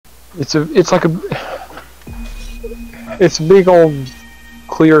It's like a, it's a big old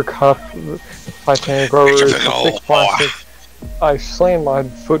clear cup, Titanic rubber. It's a thick plastic. I slammed my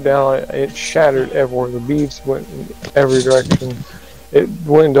foot down. It shattered everywhere. The beads went in every direction. It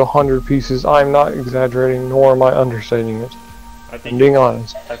went into 100 pieces. I'm not exaggerating, nor am I understating it. I'm being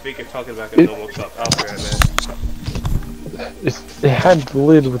honest. I think you're talking about a normal cup Alfred, man. It had the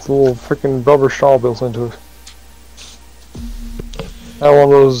lid with the little freaking rubber straw built into it. Had one of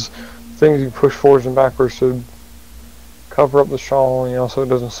those things you push forwards and backwards to cover up the straw, you know, so it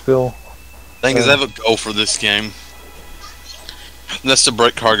doesn't spill. I think I have a goal for this game. And that's to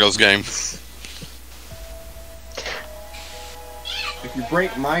break Cargo's game. If you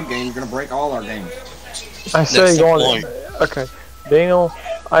break my game, you're gonna break all our games. I say go on. Okay, Daniel.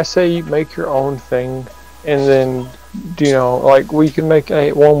 I say you make your own thing, and then you know, like we can make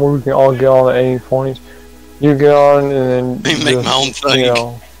one where we can all get on at any point. You get on, and then make my own thing. You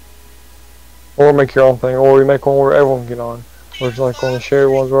know, or make your own thing, or we make one where everyone can get on. Or it's like one of the shared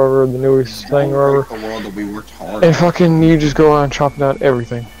ones, whatever, the newest thing, whatever. The world that we worked hard. And fucking, you just go around and chop down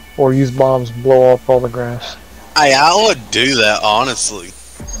everything, or use bombs to blow up all the grass. I would do that, honestly.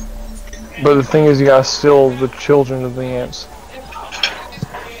 But the thing is, you gotta steal the children of the ants.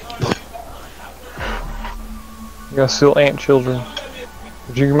 You gotta steal ant children.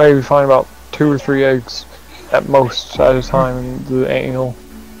 But you can maybe find about 2 or 3 eggs at most at a time in the anthill.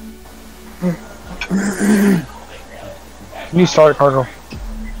 Can you start it, Cargo?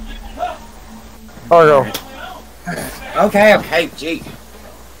 Cargo. Okay, gee.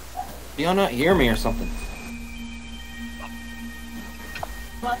 Do y'all not hear me or something?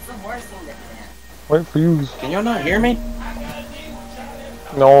 Wait for you. Can y'all not hear me?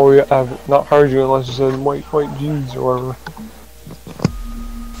 No, we have not heard you unless you said wait, jeez, or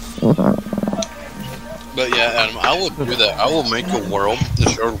whatever. But yeah, Adam, I would do that. I will make a world, a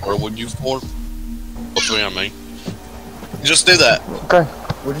shared world with you four. Between on me. Just do that. Okay.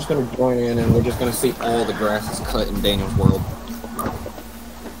 We're just gonna join in and we're just gonna see all the grass is cut in Daniel's world.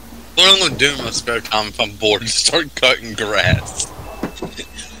 What I'm gonna do in my spare time if I'm bored is start cutting grass.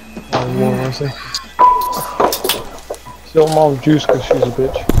 Oh, Lord mercy. Kill Mom's juice because she's a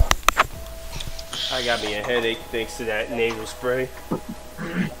bitch. I got me a headache thanks to that nasal spray.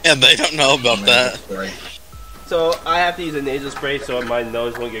 Yeah, they don't know about that. So I have to use a nasal spray so my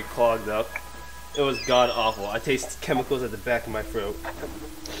nose won't get clogged up. It was god awful. I taste chemicals at the back of my throat.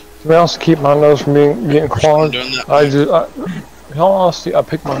 Something else to keep my nose from getting clogged. In all honesty, I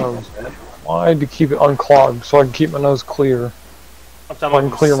pick my nose. Why? To keep it unclogged, so I can keep my nose clear. So I can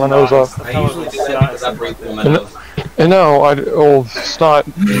clear my nose up. I usually do that because I breathe through my nose. And no, snot.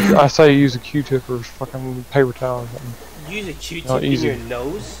 I say use a Q-tip or fucking paper towel or something. Use a Q-tip in your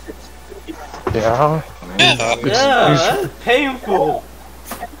nose? Yeah. That's painful.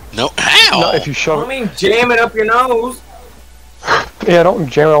 No, how? No, if you shove it. I mean, jam it up your nose. Yeah, don't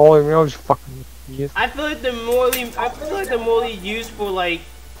jam it all over your nose, fucking idiot. I feel like they're morely used for like.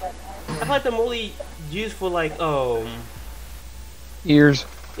 Ears.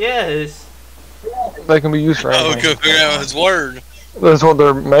 Yes. They can be used for anything. Oh, go figure out his word. That's what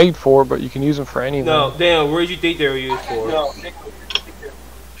they're made for, but you can use them for anything. No, damn, where do you think they were used for? No.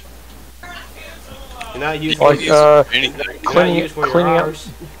 They're not used for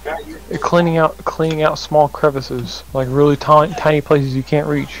cleaning out small crevices, like really tiny places you can't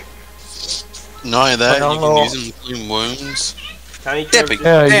reach. Not only that, you can use them to clean wounds. Tiny crevices.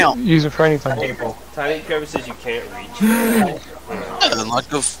 Yeah, use it for anything. Tiny crevices you can't reach. Yeah, like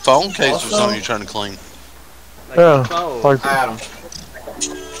the phone case or something you're trying to clean. Like yeah, like Adam.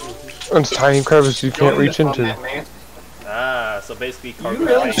 It's tiny crevices you can't reach into. Ah, so basically cargo.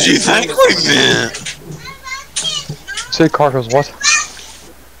 What do you think we meant? Say cargo's what?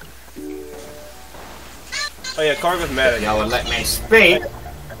 Oh yeah, cargo's mad at Y'all you. would let me speak.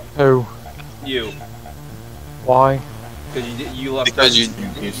 Who? You. Why? Because you left. Because you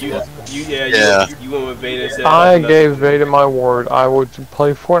went with Veda and said. I gave Veda my word. I would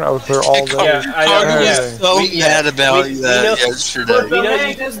play Fortnite. I would play all day. Yeah, I know. Cargo Yeah. was so mad about that yesterday. We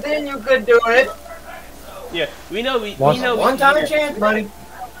know just then you could do it. Yeah, we know. We know. One time chance, buddy.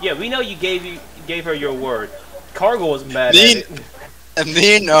 Yeah, we know you gave her your word. Cargo was mad at it. And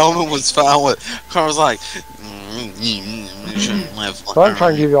me and Omen was fine with. Carl was like, you shouldn't live. So I'm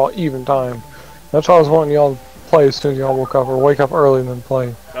trying to give y'all even time. That's why I was wanting y'all to play as soon as y'all woke up, or wake up early and then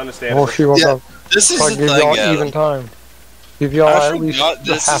play. Understand? Before she woke up. This is So I the give thing, y'all Adam. even time. Give y'all at least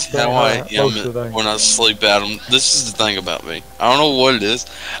This half is day how I most of the am day. when I sleep, Adam. This is the thing about me. I don't know what it is.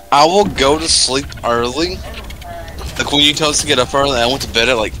 I will go to sleep early. Like when you tell us to get up early, I went to bed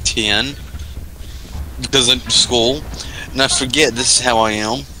at like 10 because of school, and I forget this is how I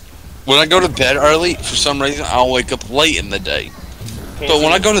am. when I go to bed early, for some reason, I'll wake up late in the day. Can't But see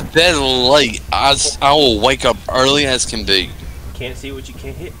when I it. go to bed late, I will wake up early as can be. Can't see what you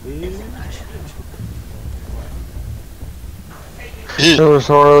can't hit. So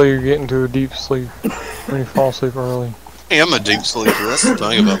so early you get into a deep sleep when you fall asleep early. Hey, I'm a deep sleeper. That's the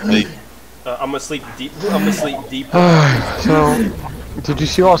thing about me. I'm gonna sleep deep. I'm gonna sleep deep. So, did you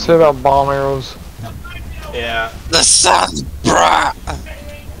see what I said about bomb arrows? Yeah. The sun's bright.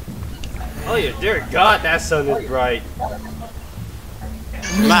 Oh yeah, dear God, that sun is bright.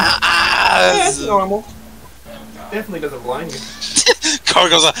 My Yeah, it's eyes. normal. Definitely doesn't blind you. Car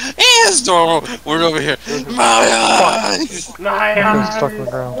goes like, yeah, it's normal. We're over here. My eyes. My I'm eyes. stuck in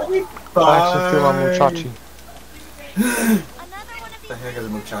the ground. I actually feel my muchachi. The heck is a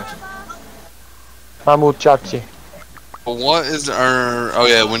muchacha? My muchachi. What is our? Oh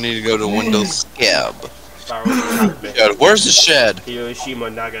yeah, we need to go to Windows Scab. Spiral chocolate. God, where's the shed? Hiroshima,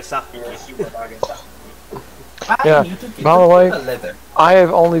 Nagasaki. Yeah, by the way, Leather.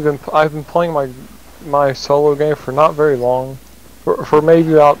 I've been playing my solo game for not very long, for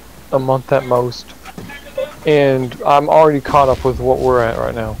maybe about a month at most, and I'm already caught up with what we're at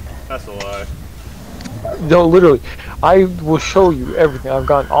right now. That's a lie. No, literally, I will show you everything. I've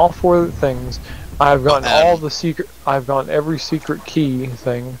gotten all 4 things. I've gotten all the secret. I've gotten every secret key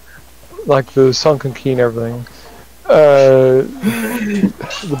thing, like the sunken key and everything. The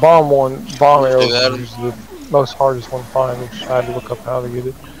bomb arrow is the most hardest one to find, which I had to look up how to get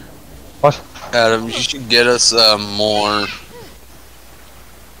it. What? Adam, you should get us more.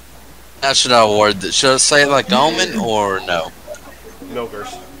 How should I word that? Should I say it like almond or no?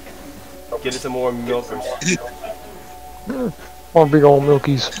 Milkers. Get us some more milkers. More big old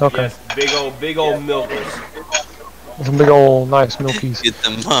milkies. Okay. Yes, big old milkers. Some big old nice milkies. Get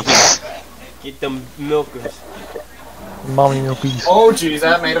them mommy. Get them milkers. Mommy milkies. Oh jeez,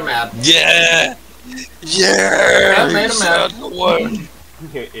 that made him mad. Yeah! Yeah! That made him mad. Said the word.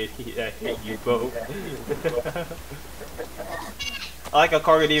 You idiot, I hate you both. I like how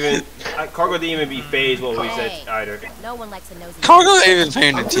Cargo didn't even be phased what we said either. No one likes a nosy. Cargo ain't even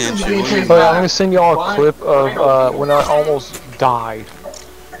paying attention. So yeah, I'm gonna send y'all a clip of when I almost died.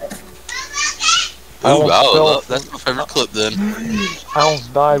 That's my favorite clip then. I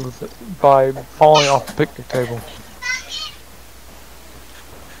almost died by falling off the picnic table.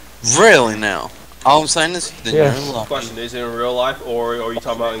 Really now? All I'm saying is, then Yeah. you're in luck. Question: is it in real life or are you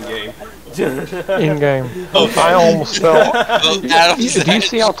talking about in game? In game, I almost fell. Adam Do you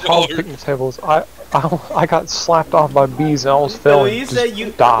see how tall the picnic table is? I got slapped off by bees and I almost fell When and you say just you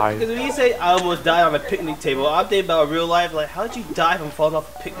died. Because when you say I almost died on a picnic table, I'm thinking about real life. Like, how did you die from falling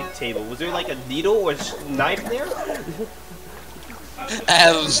off a picnic table? Was there like a needle or a knife there?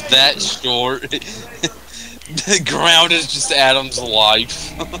 Adam's that short. The ground is just Adam's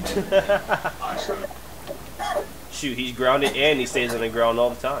life. Shoot, he's grounded and he stays on the ground all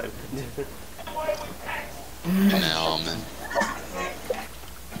the time. No, man.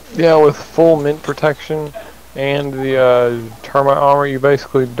 Yeah, with full mint protection and the termite armor, you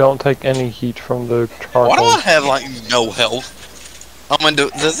basically don't take any heat from the charcoal. Why do I have like no health? I'm gonna do.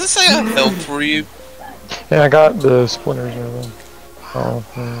 Does this say I have health for you? Yeah, I got the splinters and everything. Oh,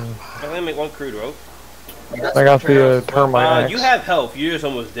 I only make one crude rope. I got the termite axe. You have health. You're just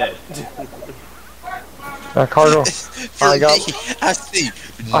almost dead. Cargo. For I got. me, I see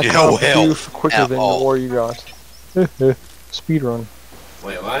I no caught you health quicker at than the all. war you got. Speed run.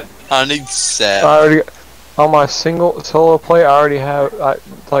 Wait, what? I need sap. I already on my solo play. I already have. I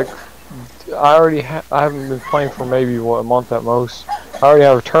haven't been playing for maybe a month at most. I already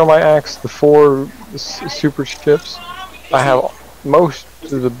have a termite axe, the 4 super chips. I have most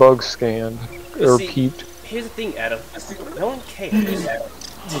of the bugs scanned or See, peeped. Here's the thing, Adam. No one cares.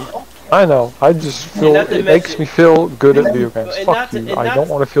 I know. I just feel not to it makes mention- me feel good at video games. And Fuck not to- you. and I not don't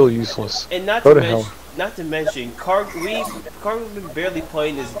to- want to feel useless. And not Go to to mention, hell. not to mention, Cargo's been barely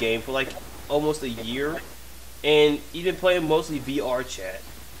playing this game for like almost a year, and he's been playing mostly VR chat.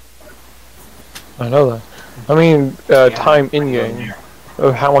 I know that. I mean, time in game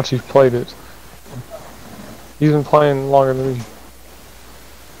of how much you've played it. He's been playing longer than me.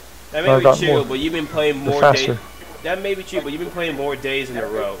 That I may be got true, more. but you've been playing more Faster. days. That may be true, but you've been playing more days in a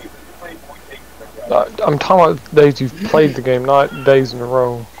row. I'm talking about days you've played the game, not days in a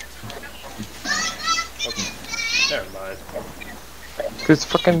row. Never mind. Cause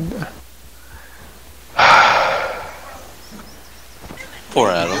fucking. Poor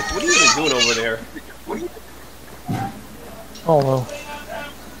Adam. What are you even doing over there? Oh no.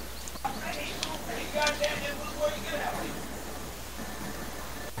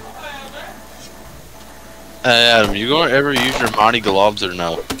 Hey Adam, you gonna ever use your mighty gloves or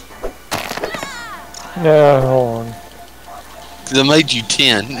no? Yeah, hold on. 'Cause I made you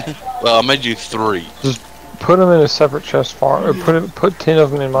 10. Well, I made you 3. Put them in a separate chest. Or put 10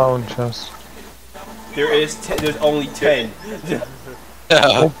 of them in my own chest. There's only 10.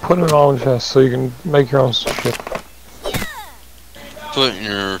 Well, put them in my own chest so you can make your own shit. Put in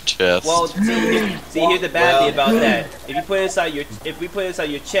your chest. Well, see, here's the bad thing about that. If we put it inside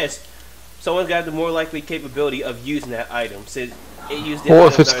your chest, someone's got the more likely capability of using that item. Since it used Or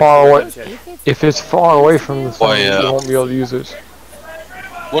if it's far away, if it's far away from the thing, yeah. you won't be able to use it.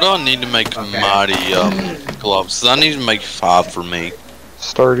 What do I need to make mighty gloves? I need to make 5 for me.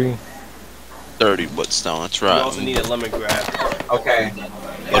 Sturdy. 30 woodstone, that's right. You also need a lemon grab. Okay.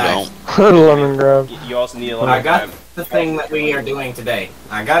 I don't. Lemon grab. You also need a lemon I got grab. the thing that we are doing today.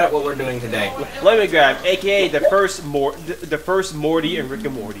 I got it. What we're doing today. Lemon grab, aka the first Morty and Rick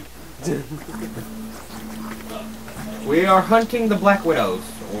and Morty. We are hunting the Black Widows,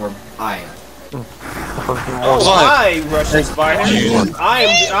 or I am. Oh, hi, Russian spider. I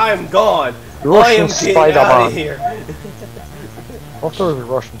am gone. I am Russian getting out Spider-Man. of here. What there was a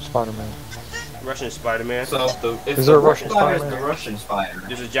Russian Spider-Man? Russian Spider-Man. So if Is the there a Russian spider is Spider-Man? the Russian spider.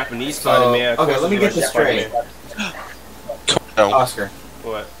 There's a Japanese So, Spider-Man. okay, let me get this straight. No. Oscar,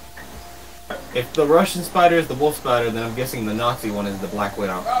 What? if the Russian spider is the wolf spider, then I'm guessing the Nazi one is the Black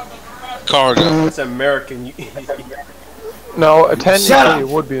Widow. Cargo. It's American. No, Shut up! technically it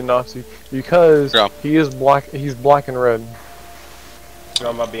would be a Nazi because Yeah. he is black. He's black and red.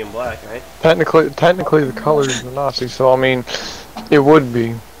 Talking about being black, right? Technically the color is the Nazi. So I mean, it would be.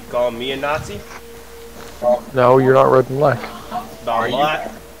 You calling me a Nazi? No, you're not red and black. About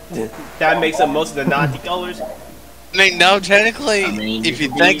black? That makes up most of the Nazi colors. I mean, no, technically, if you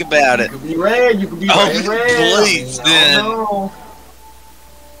think about it. You could be red, you could be Oh, red. please, then. No.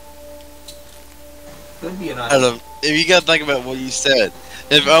 Could be an I don't- If you gotta think about what you said.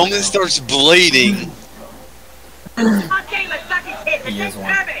 If Omen starts bleeding, He is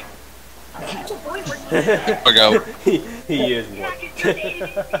one. Cargo. He is one.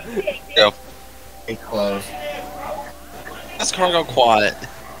 Go. It's close. That's Cargo quiet.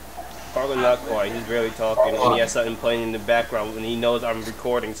 Probably not quite. He's barely talking, and he has something playing in the background, and he knows I'm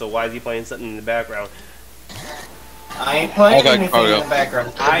recording. So why is he playing something in the background? I ain't playing Okay, anything Cargo. in the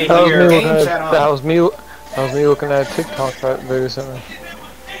background. I That was hear. me Game looking chat at. on. That was me looking at TikTok that video sent me.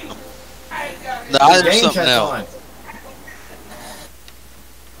 There's Game something chat's else. on.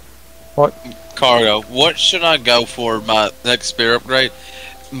 What? Cargo. What should I go for my next spear upgrade?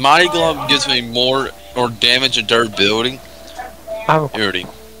 Mighty Glove gives me more or damage and durability. I have a Purity.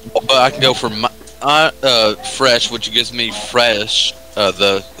 But I can go for fresh, which gives me fresh,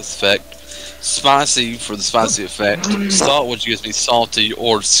 the effect. Spicy for the spicy effect. Salt, which gives me salty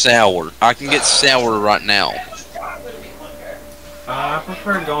or sour. I can get sour right now. I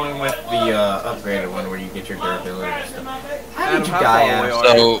prefer going with the upgraded one where you get your durability and stuff. How did you How die, far away Adam?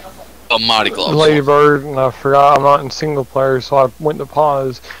 are you? So, a Mighty Glove. Ladybird, and I forgot I'm not in single player, so I went to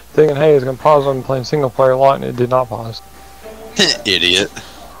pause, thinking, hey, it's gonna pause when I'm playing single player a lot, and it did not pause. Idiot.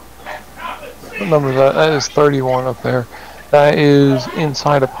 What number is that? That is 31 up there. That is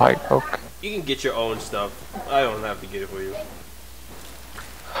inside a pipe. Okay. You can get your own stuff. I don't have to get it for you.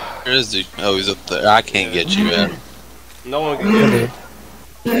 Where is he? Oh, he's up there. I can't get you, man. No one can get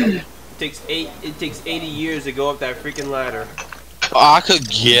it. It takes 80 years to go up that freaking ladder. I could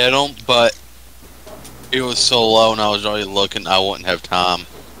get him, but it was so low and I was already looking, I wouldn't have time.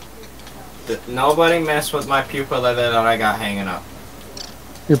 Nobody mess with my pupa leather that I got hanging up.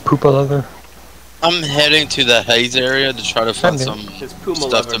 Your poopa leather. I'm heading to the haze area to try to find Okay. some It's Puma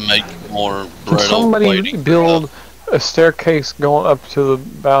stuff leather. to make more Can brittle somebody plating. build a staircase going up to the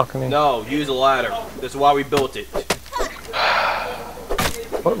balcony? No, use a ladder. That's why we built it.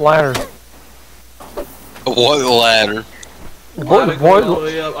 What ladder? What ladder? Ladder What? going all the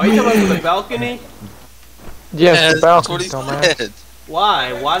way up. Are you talking about the balcony? Yes, the that's what balcony, he dumbass. said.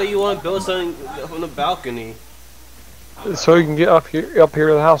 Why? Why do you want to build something from the balcony? So you can get up here to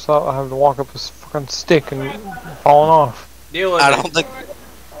the house without having to walk up a fucking stick and falling off. Deal with I it. don't think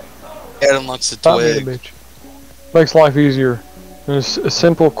Adam likes a Stop being a twig. bitch. Makes life easier. And it's a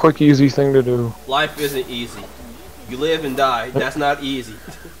simple, quick, easy thing to do. Life isn't easy. You live and die. That's not easy.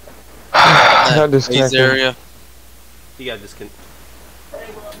 Got Haze disconnected. area. You got disconnect.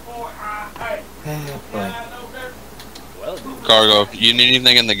 Well, Cargo. You need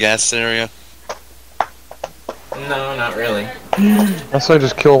anything in the gas area? No, not really. I say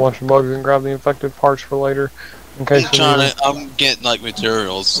just kill a bunch of bugs and grab the infected parts for later, in case we need them. I'm getting like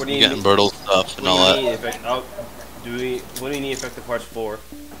materials, What do you getting need? brittle stuff and all what do that. you need what do you need effective parts for?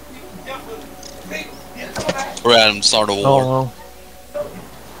 We're at him start a I war. don't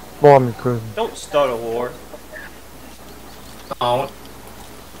know. Well, I mean, could. Don't start a war. Oh,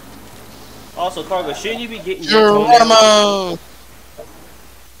 Also, Cargo, shouldn't you be getting your toenails? Geronimo!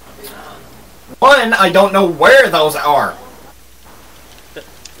 one, I don't know where those are,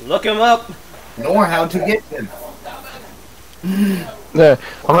 Look him up. nor how to get them. Yeah,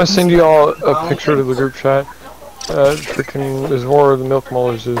 I'm gonna send you all a picture to the group chat. Freaking is where the milk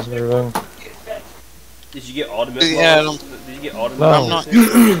mullers is and everything. Did you get all the milk Yeah, mullers? Did you get all the No. milk I'm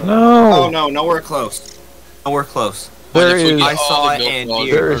mullers? No! Oh no, nowhere close. Nowhere close. There If we is- get I all saw the it milk and mullers,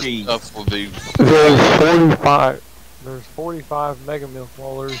 dear our grief. stuff will be. There's 45. There's 45 mega milk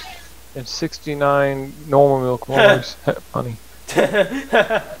mullers and 69 normal milk mullers. Funny. I'm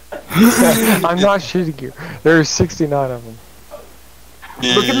not shitting you. There's 69 of them.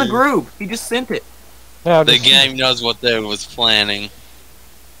 Look in the group. He just sent it. Yeah, The just- game knows what they was planning.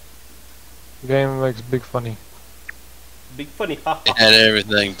 Game makes big funny. Big funny. It had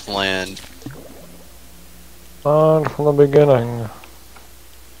everything planned. On from the beginning.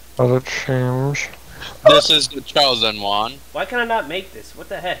 As it seems. This is the chosen one. Why can I not make this? What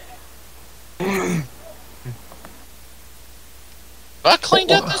the heck? I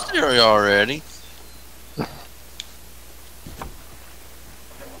cleaned up this area already.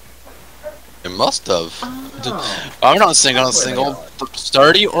 It must have. Oh. I'm not single,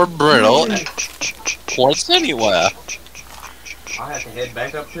 sturdy or brittle. What's anywhere? I'll have to head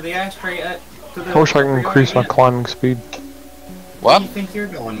back up to the ashtray. To the I wish I can increase my climbing speed. Where What? do you think you're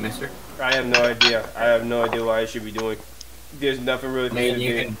going, mister? I have no idea. I have no idea what I should be doing. There's nothing really I for me to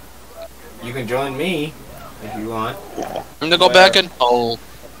mean, do. you can join me if you want. I'm gonna go back in. Oh,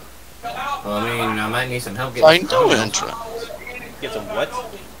 Well, I mean, I might need some help I getting know toenails. entrance. Get some what?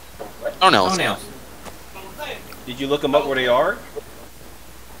 Oh no. Toenails. Did you look them up where they are?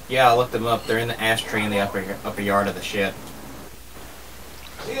 Yeah, I looked them up. They're in the ashtray in the upper yard of the shed.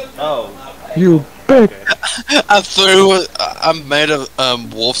 Oh. You bitch! Okay. I made a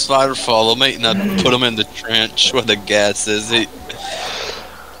wolf spider follow me, and I put him in the trench where the gas is. He, You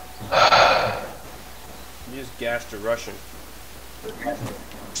just gassed a Russian.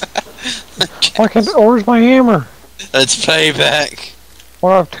 Why can't? Where's my hammer? that's payback. Why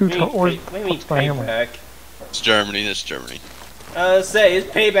do I have two? What do Where's you mean what's my hammer? payback? It's Germany. That's Germany. Say, it's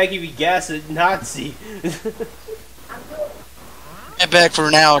payback if you gas a Nazi. Payback for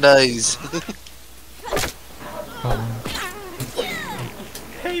nowadays.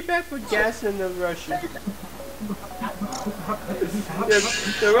 Payback for gassing the Russian.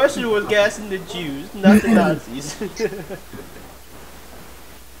 The Russian was gassing the Jews, not the Nazis.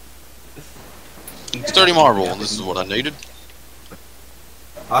 Sturdy marble. This is what I needed.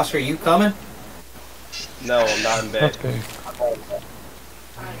 Oscar, you coming? No, I'm not in bed. Okay.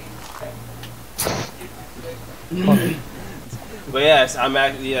 But yes, I'm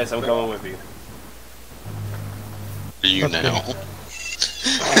coming with you. You Okay. now.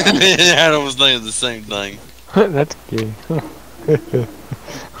 Adam was thinking the same thing. That's gay.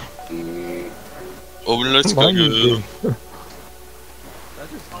 Oh, let's go. Why are you gay?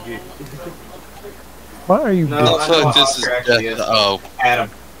 That's just good. Why are you No, gay? I I feel know like this is Oscar actually death. is. Oh, Adam.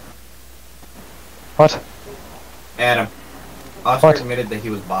 What? Adam. Oscar What? admitted that he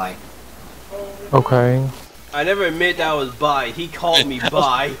was bi. Okay. I never admit that I was bi. He called me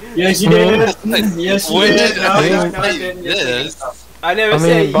bi. Yes, you did. Yes, you did. No, I no, mean, no, I didn't. Yes, this. I never I mean,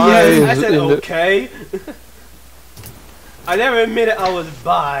 said bi yes. I is said in the- okay. I never admitted I was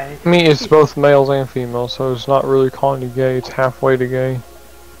bi. I mean, it's both males and females, so it's not really calling you gay. It's halfway to gay.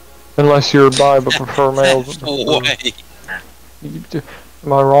 Unless you're bi but prefer males. But prefer, Way.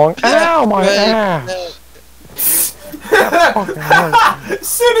 am I wrong? Ow, my Wait. ass! That fucking hurt. As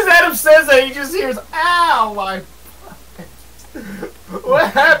soon as Adam says that, he just hears, "Ow, my!"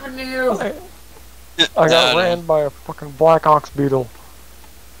 What happened to you? I got Adam. ran by a fucking black ox beetle.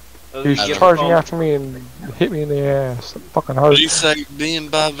 He was Adam. charging after me and hit me in the ass. It fucking hurt. What do you say being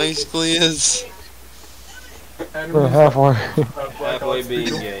bi basically is? Halfway. Halfway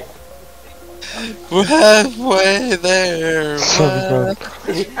being gay. We're halfway there. So What?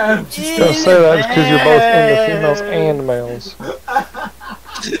 good. Just gonna say that because you're both into females and males.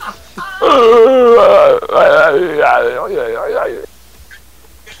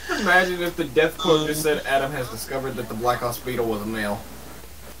 Imagine if the death quote just said Adam has discovered that the Black Ops Beetle was a male.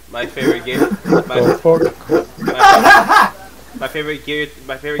 My favorite game. The fuck? My favorite gear.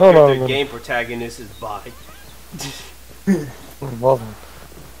 My favorite Hold on a character minute. game protagonist is bi. Love him.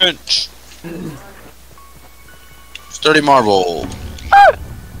 Pinch. Sturdy marble.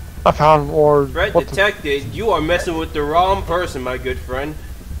 I found more. Threat What the? detected. You are messing with the wrong person, my good friend.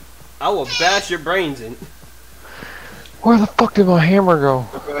 I will bash your brains in. Where the fuck did my hammer go?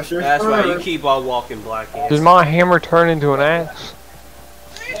 That's right, you keep on walking, Black Ants. Did my hammer turn into an axe?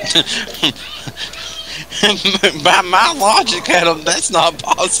 By my logic, Adam, that's not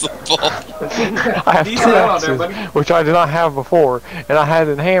possible. I have two axes, which I did not have before, and I had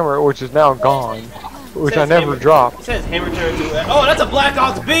a hammer, which is now gone, which I never dropped. It says hammer turned to a... Oh, that's a Black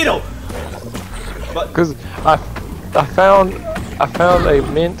Ops beetle! Because I found a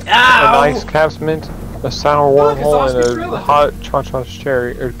mint, Ow! a nice caps mint, a sour wormhole, and a hot cha-cha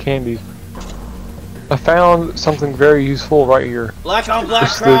cherry or candy. I found something very useful right here. Black on black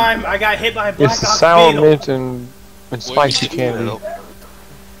crime! I got hit by a Black It's the Ops sour beetle! mint and spicy candy.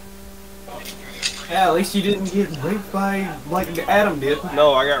 Yeah, at least you didn't get raped by like Adam did.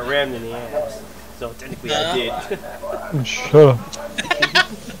 No, I got rammed in the ass. So technically I did. Shut up.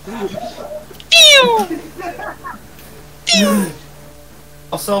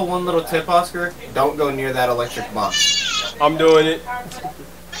 Also, one little tip, Oscar: don't go near that electric box. I'm doing it.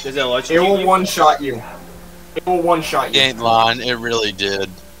 Is that electric? It will one-shot you. It will one-shot You you. ain't lying, it really did.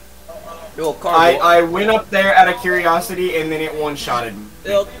 Yo, Cargo. I went up there out of curiosity, and then it one-shotted me.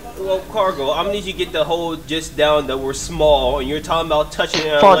 Well, Cargo, I'm gonna need you to get the whole just down that we're small, and you're talking about touching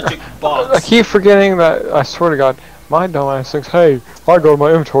an Fuck. electric I box. keep forgetting that. I swear to God, my dumbass thinks, hey, if I go to my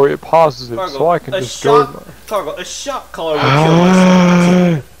inventory, it pauses it, Cargo, so I can a just shot, go. Cargo, a shot collar will kill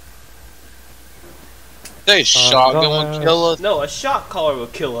us. They shotgun will kill us. No, a shot collar will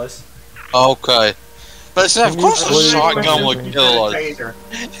kill us. Okay. But it's, of course a please shotgun please would kill us. Taser.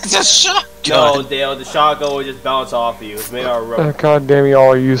 It's a shotgun. No, Dale, the shotgun will just bounce off of you. It's made out of rubber. God damn,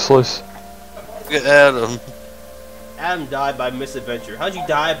 y'all are useless. Look at Adam. Adam died by misadventure. How'd you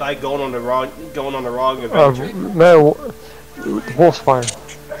die by going on the wrong adventure? Man, wolf spider.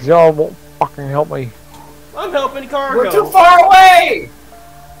 Y'all won't fucking help me. I'm helping Cargo. We're too far away!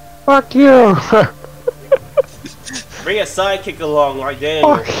 Fuck you! Bring a sidekick along like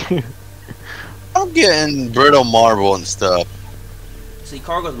Daniel. Fuck you. I'm getting brittle marble and stuff. See,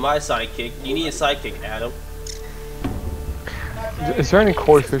 Cargo's my sidekick. You need a sidekick, Adam. Is there any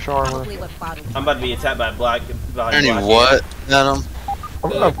koi fish armor? I'm about to be attacked by a black. Any what, Adam?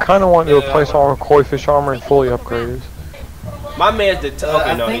 I'm kind of wanting to replace all our koi fish armor and fully upgrade it. My man's the.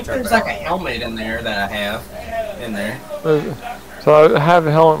 Okay, no, I he think turned there's back. like a helmet in there that I have. In there. So I have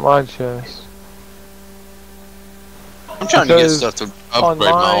a helmet in my chest. I'm trying to get Because stuff to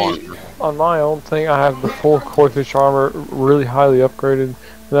upgrade my armor. On my own thing, I have the full koi fish armor really highly upgraded.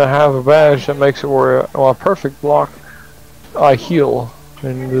 And I have a badge that makes it where on a perfect block, I heal.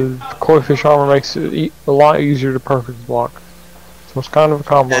 And the koi fish armor makes it a lot easier to perfect block. So it's kind of a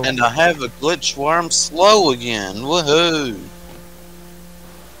combo. And I have a glitch where I'm slow again. Woohoo!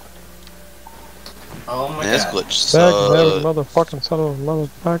 Oh my This god. glitch Back, sucks. motherfucking son of a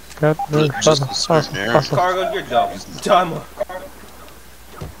motherfucker. Just a certain area. Cargo, you're dumb. Dumb.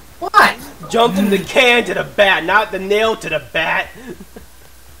 What? Jumped from the can to the bat, not the nail to the bat.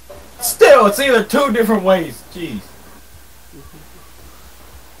 Still, it's either two different ways. Jeez.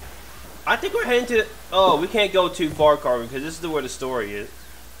 I think we're heading to. Oh, we can't go too far, Cargo, because this is where the story is.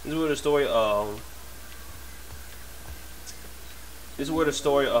 This is where the story. This is where the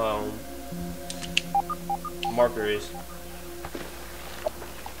story. Marker is.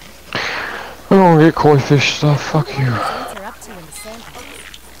 I don't get koi fish stuff, fuck you.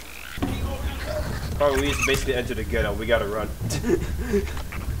 Cargo, we just basically enter the ghetto. We gotta run.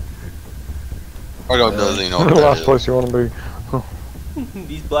 Cargo doesn't even know The what last that place you want to be.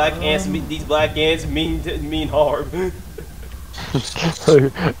 These black ants mean harm. They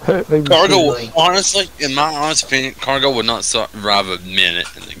is. Cargo, honestly, in my honest opinion, Cargo would not survive a minute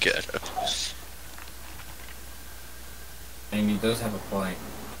in the ghetto. And he does have a point.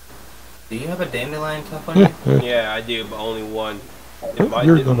 Do you have a dandelion cup on you? Yeah, I do, but only one.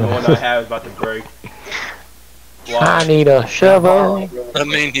 You're The gonna one I have is about to break. I Why? need a shovel. I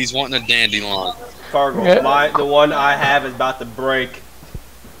mean, he's wanting a dandelion. Cargo, Yeah. the one I have is about to break.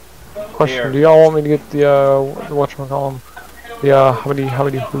 Question: Here. do y'all want me to get the whatchamacallem? The how do how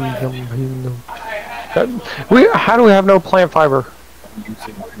do we have no plant fiber?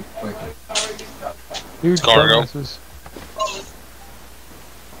 You Cargo. dumbasses.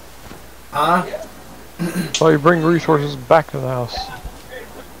 Huh? So you bring resources back to the house.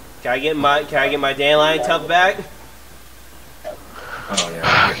 Can I get my dandelion tub back? Oh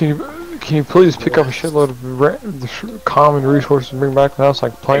yeah. Can you please pick up a shitload of common resources and bring back to the house,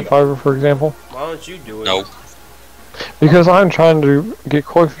 like plant fiber, for example? Why don't you do it? No. Because I'm trying to get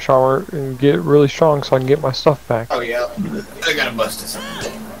koi fish armor and get really strong so I can get my stuff back. Oh yeah. I gotta bust this.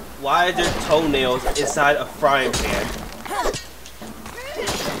 Why are there toenails inside a frying pan?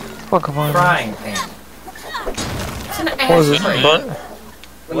 Fuck am I? Frying pan. an What is it? ashtray? Bur-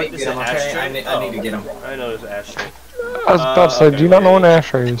 Let What, me this get an him, okay? ashtray? I need to get him. I know there's an ashtray. I was about to say, Okay, do you not know what wait. an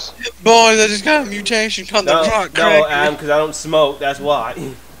ashtray is? Boys, I just got a mutation called the rock No, cracker. because I don't smoke. That's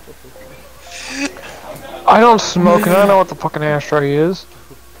why. I don't smoke, and I know what the fucking ashtray is.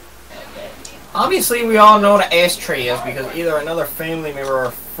 Obviously, we all know what an ashtray is because either another family member or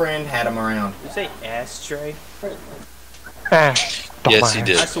a friend had them around. You say ashtray? Ash. Yes, he I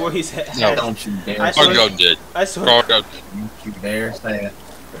did. swore he said No. ash- Don't you dare. I swear- Cargo did. I swear. Cargo. Don't you dare say it.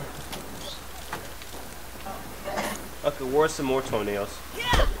 Okay, where's some more toenails?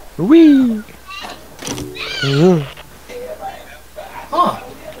 Wee. Huh.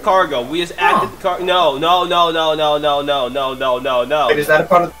 Cargo. We just acted. No. Wait, is that a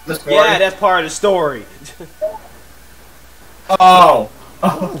part of the story? Yeah, that's part of the story. Oh.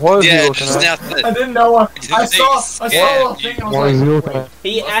 What is he Yeah, looking just at? now I said. didn't know what. I Yeah, saw a thing. I What is was he like, looking at?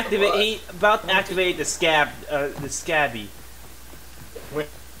 He about to activate the scabby.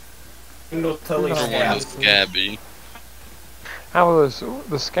 Windows totally No. Windows Gabby. How is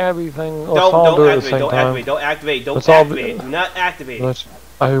the scabby thing? Let's all do it at the same time. Don't activate. Let's all do- Do not activate. Let's.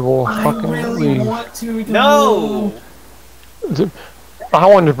 I will I fucking really leave. want to. No. I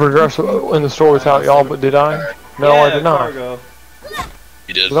wanted to progress in the story without y'all, but did I? No, Yeah, I did not. Cargo.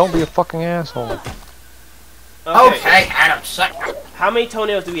 He did. Don't be a fucking asshole. Okay, Adam, shut up. How many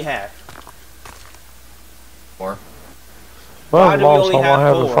toenails do we have? Four. Well, Why do we Mom, only so have I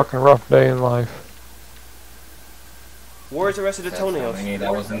have a 4? fucking rough day in life. Where's the rest of the toenails? Telling me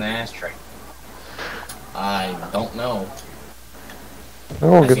that was in the ashtray. I don't know. We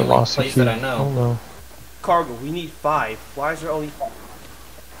won't That's get the the only lost place key. that I know. don't know. Cargo. We need 5. Why is there only?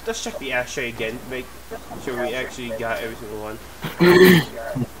 Let's check the ashtray again. Make sure we actually got every single one.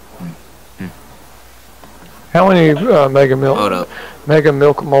 How many mega Hold up.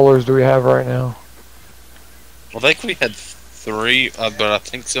 milk molars do we have right now? Well, I think we had 3, but I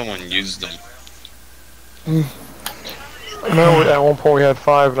think someone used them. No, at one point we had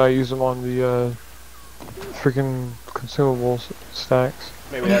 5, and I used them on the freaking consumables stacks.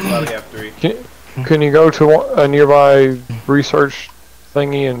 Maybe that's why we have 3. Can you go to a nearby research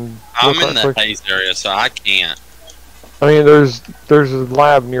thingy and I'm look in right the quick? haze area, so I can't. I mean, there's a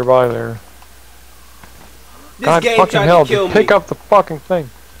lab nearby there. This God game fucking tried hell! to kill Just me. pick up the fucking thing.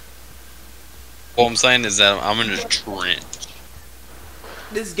 What I'm saying is that I'm in a trench.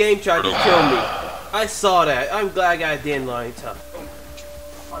 This game tried to kill me. I saw that. I'm glad I got a dandelion time.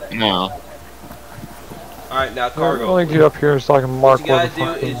 No. Alright, now I'll cargo. only get up here so I can mark you where the gotta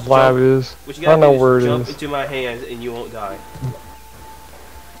do fucking is lab jump- is. What you I gotta know do where is it jump is. into my hands and you won't die.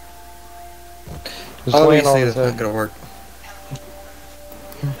 Just All we land on say his that's not head. gonna work.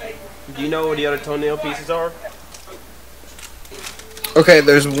 Do you know where the other toenail pieces are? Okay,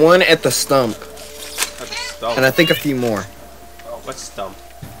 there's one at the stump, At the stump. and I think a few more. What stump?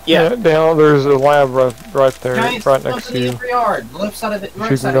 Yeah, down there's a lab right there, Giant right stump next in to the you. upper yard, the left side of the you right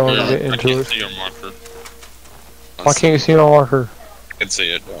can side go of and the get I into can't it. see your marker. Why can't you see my marker? I can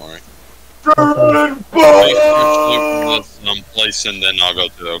see it, don't worry. Please look from this place and then I'll go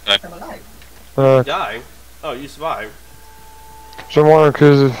to it, okay? Die? Oh, you survived. So I'm wondering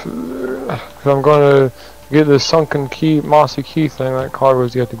because I'm going to get this sunken key, mossy key thing that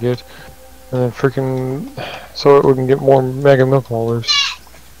Cargo's got to get, and then freaking so that we can get more mega milk molars.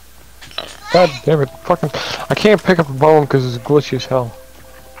 God damn it! Fucking, I can't pick up a bone because it's glitchy as hell.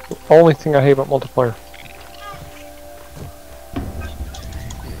 Only thing I hate about multiplayer.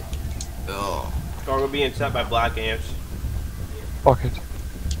 Cargo being shot by black ants. Fuck it.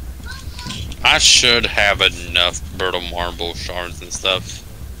 I should have enough brittle marble shards and stuff.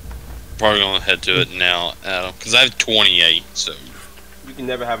 Probably gonna head to it now, Adam, because I have 28, so. You can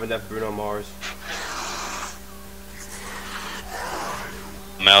never have enough Bruno Mars.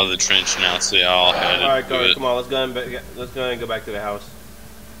 I'm out of the trench now, so yeah, I'll head Alright, to Cargo, it. come on, let's go and go back to the house.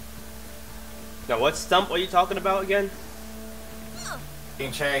 Now, what stump are you talking about again?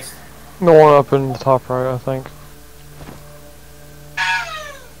 Being chased. The one up in the top right, I think.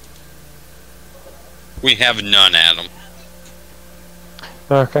 We have none, Adam.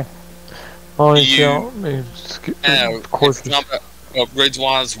 Okay. Only You- count me courses. Upgrades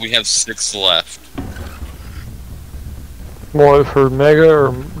wise, we have 6 left. More for mega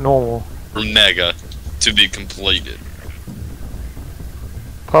or normal? For Mega to be completed.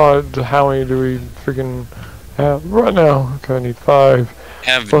 How many do we freaking have right now? Okay, I need 5.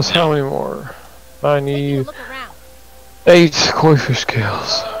 Have Plus none. how many more? I Take a need look around. 8 koi fish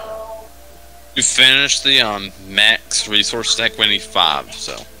scales. To finish the max resource stack, we need 5,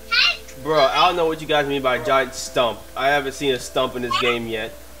 so. Bro, I don't know what you guys mean by giant stump. I haven't seen a stump in this game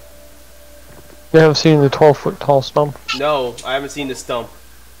yet. You haven't seen the 12-foot tall stump? No, I haven't seen the stump.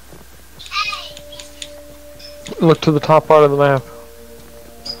 Look to the top right of the map.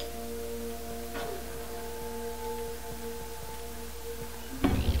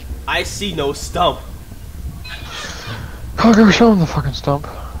 I see no stump. Fucker, show him the fucking stump.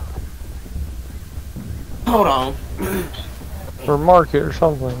 Hold on. Or mark it or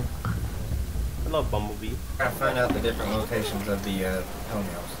something. I love Bumblebee. Gotta find out the different locations of the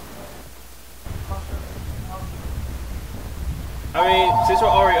toenails. I mean, since we're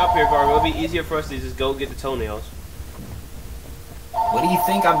already up here, Gargo, it'll be easier for us to just go get the toenails. What do you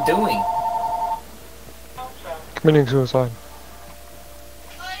think I'm doing? Committing suicide.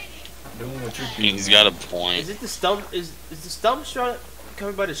 Doing what you're doing. He's got a point. Is it the stump? Is the stump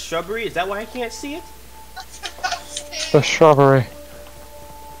covered by the shrubbery? Is that why I can't see it? The shrubbery.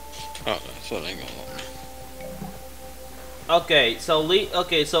 Oh, that's what I got. Okay,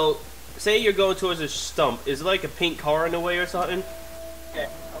 so say you're going towards a stump. Is it like a pink car in the way or something?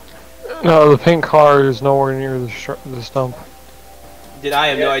 No, the pink car is nowhere near the stump. Then I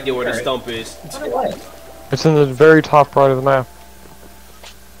have no idea where the stump is. It's in the very top right of the map.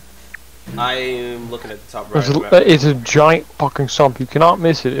 I am looking at the top right of the map. It's a giant fucking stump. You cannot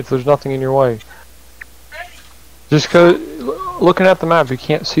miss it if there's nothing in your way. Just cause looking at the map, you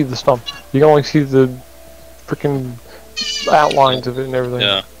can't see the stump. You can only see the freaking outlines of it and everything.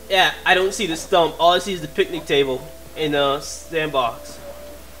 Yeah. Yeah, I don't see the stump. All I see is the picnic table in the sandbox.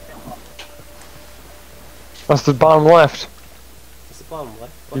 That's the bottom left. That's the bottom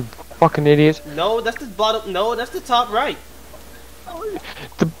left. You fucking idiot. No, that's the bottom. No, that's the top right.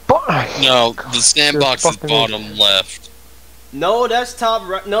 No, the sandbox is bottom left. No, that's top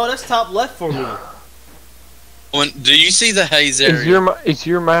right. No, that's top left for me. Do you see the haze area? Is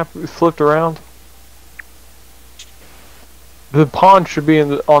your map flipped around? The pond should be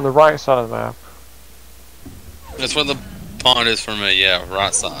on the right side of the map. That's where the pond is for me. Yeah,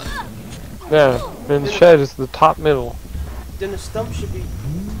 right side. Yeah, and the shed is the top middle. Then the stump should be.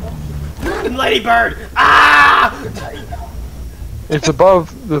 Lady Bird! Ah! It's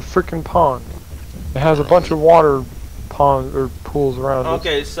above the freaking pond. It has a bunch of water ponds or pools around it.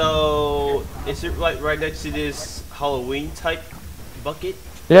 Okay, so is it like right next to this Halloween type bucket?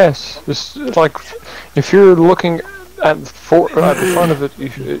 Yes, it's like if you're looking at the front of it,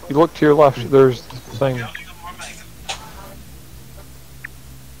 you look to your left. There's the thing.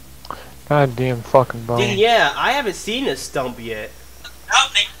 Goddamn fucking bum. Then yeah, I haven't seen this stump yet.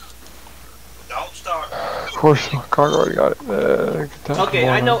 Don't start. Of course, Carter already got it. Okay,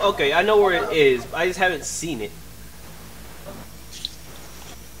 I know. Okay, I know where it is. I just haven't seen it.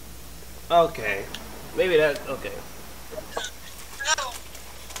 Okay, maybe that. Okay,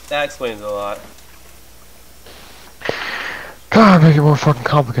 that explains a lot. God, make it more fucking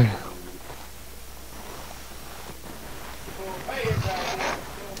complicated.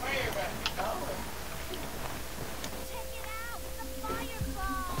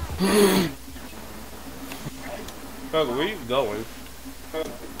 Cargo, where are you going?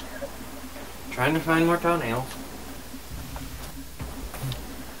 Trying to find more toenails.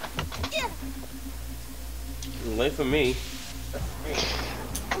 Wait for me.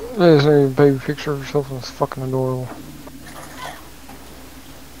 There's a baby picture of herself and it's fucking adorable.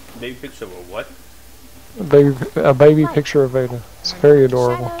 Baby picture of a what? A baby picture of Ada. It's very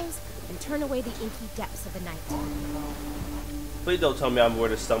adorable. And turn away the inky depths of the night. Please don't tell me I'm where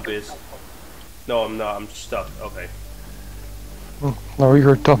the stump is. No, I'm not. I'm stuck. Okay. No,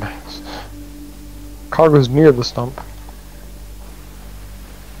 you're a dumbass. Cargo's near the stump.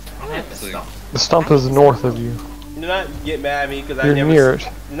 The stump is north of you. Do not get mad at me because I You're never. near it.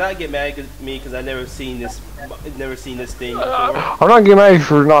 Do not get mad at me because I never seen this. Never seen this thing before. I'm not getting mad at you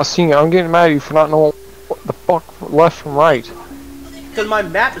for not seeing it. I'm getting mad at you for not knowing what the fuck left from right. Because my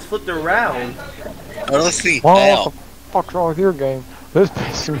map is flipped around. Let's see. What the fuck's wrong with your game? This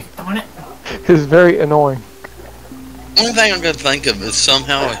pisses me. This is very annoying. Only thing I could think of is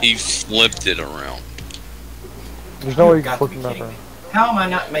somehow he flipped it around. There's no way you can Got to flip be them that kidding way. me. How am I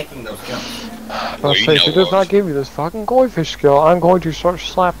not making those jumps? I'll say, if it does not give you this fucking koi fish skill, I'm going to start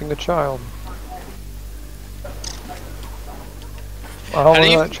slapping the child. I don't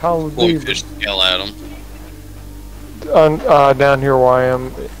know what that child would be. Fish yell at him. Down here where I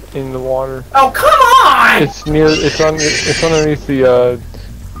am in the water. Oh, come on! It's near. It's underneath the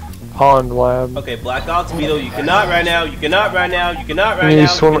pond lab. Okay, Black Ox Beetle, you cannot right now. You cannot right now. You cannot right You now. You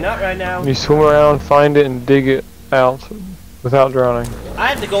swim- cannot right now. You swim around, find it, and dig it out without drowning. I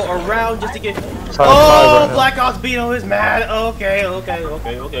have to go around just to get. Times Oh, 5 right now. Black Ox Beetle is mad. Okay. How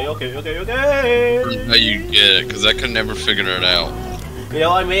you get it? Because I could never figure it out. You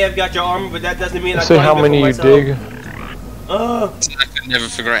know, I may have got your armor, but that doesn't mean I See can't how even many for you myself. dig. I could never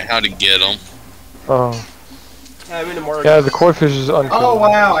figure out how to get them. Oh. I'm in the market. Yeah, the koi fish is unkillable. Oh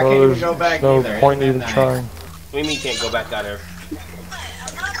wow, I so can't even there's go back no either. point Isn't even that nice? trying. What do you mean can't go back out there?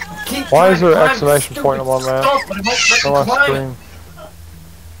 Keep Why is trying there to an climb exclamation the point on my stupid map? stump, but it won't let me On my climb it. screen.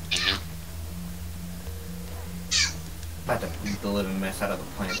 About to beat the living mess out of the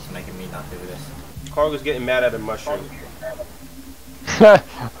plant. It's making me not do this. Cargo's getting mad at a mushroom.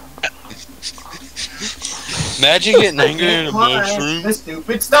 Imagine getting angry at a Climb mushroom. the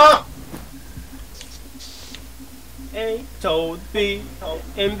stupid stump. A told B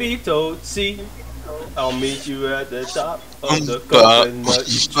and B told C. I'll meet you at the top of the coconut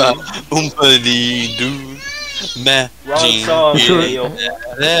tree. Wrong song, Daniel.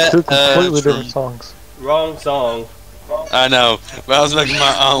 Two completely different songs. Wrong song. I know, but I was making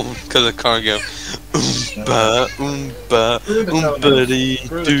my own because of cargo. Oompa, oompa, Screw the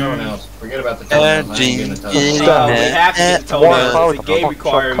oompa-dee-doo. toenails. Forget about the toenails. I ain't getting the toenails. We have to get the toenails. It's a game Fuck,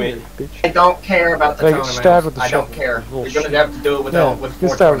 requirement. bitch. I don't care about the They get stabbed with toenails. the I don't shovel. care. Little You're gonna have to do it with Yeah, with get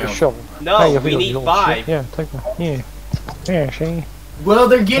 4 stabbed with a toenails. shovel. No, Hey, you we little need shit. 5. Yeah, take that. Yeah. Yeah, see? Well,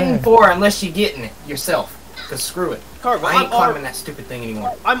 they're getting Yeah. 4 unless you're getting it yourself. Cause screw it. Cargo, I ain't climbing that stupid thing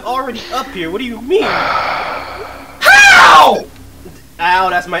anymore. I'm already up here. What do you mean? Ow! Ow,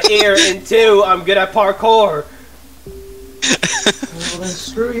 that's my ear. And 2, I'm good at parkour. Well, then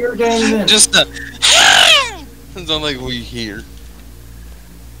screw your game then. Just it's not like we hear.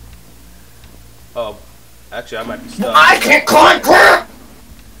 Oh, actually, I might be stuck. I can't climb crap!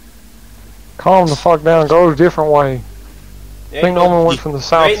 Calm the fuck down. Go a different way. I Ain't think no, Norman went from the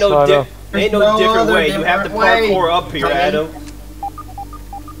south ain't no, side up. ain't no There's no different other way. You have to different way. parkour up here, Dummy. Adam.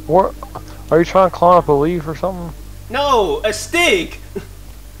 What? Are you trying to climb up a leaf or something? No, a stick.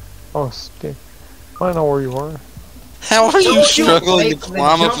 Oh, stick. I know where you are. How are you Don't struggling to make the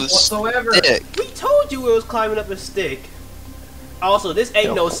climb up jump a whatsoever. stick? We told you it was climbing up a stick. Also, this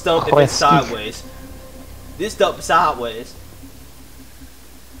ain't no stump if Oh, it's stick. sideways. This stump sideways.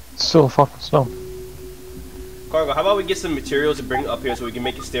 Still a fucking stump. Cargo, how about we get some materials and bring it up here so we can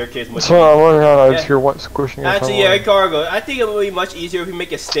make a staircase much So I'm wondering how I Yeah. just hear what squishing. Actually, yeah, Cargo. I think it would be much easier if we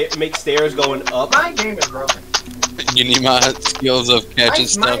make make stairs going up. My game is broken. You need my skills of catching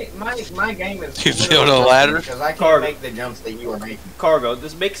stuff. My game is You build a ladder? because I can't Cargo. make the jumps that you are making. Cargo,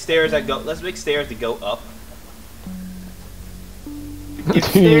 let's make stairs that go. Let's make stairs to go up. If You need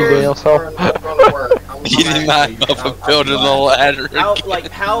stairs Dale's help. are not gonna work, I will You come need back my to you. help I'll of building be the glad. ladder.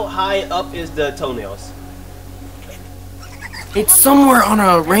 How high up is the toenails? It's somewhere on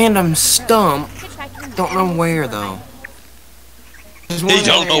a random stump. Hitchhiking. Don't know where though. There's He one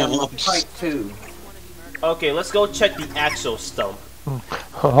don't area know on what. Pipe 2. Okay, let's go check the actual stump.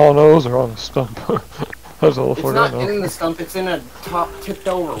 All those are on the stump. That's all It's for not that. in the stump, it's in a top tipped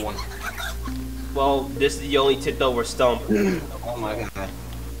over one. Well, this is the only tipped over stump. Oh my god.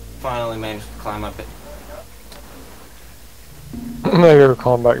 Finally managed to climb up it. Maybe we'll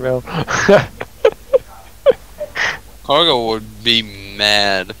calm back down. Cargo would be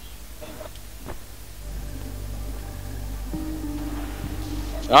mad.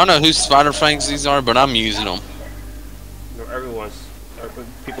 I don't know whose spider fangs these are, but I'm using them.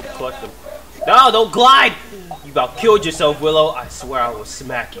 People collect them. No, don't glide! You about killed yourself, Willow. I swear I will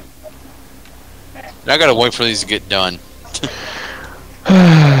smack you. I gotta wait for these to get done.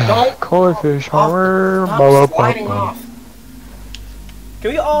 Don't Koi fish armor. stop sliding off.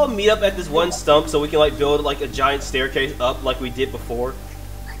 Can we all meet up at this one stump so we can like build like a giant staircase up like we did before?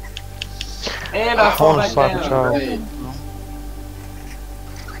 And I fall wanna back slap a down. child. Great.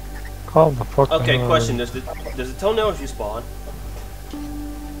 Calm the fuck Okay, down. question: Does the toenails respawn?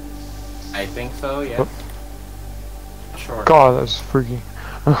 I think so, yeah. Sure. God, that's freaky.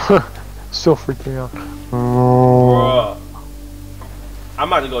 Still freaking me out. Bruh. I'm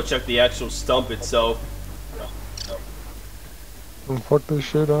about to go check the actual stump itself. Fuck this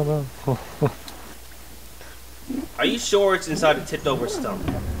shit out of. Are you sure it's inside a tipped over stump?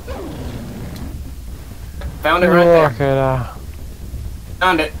 Found it right there. Okay,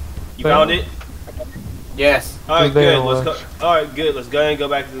 Found it. You found it? Yes. Alright, There good. Let's go. was. Alright, good. Let's go ahead and go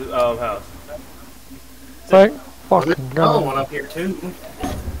back to the house. Thank fucking Another God. one up here too.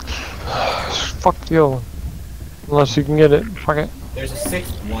 Fuck the other one. Unless you can get it. Fuck it. There's a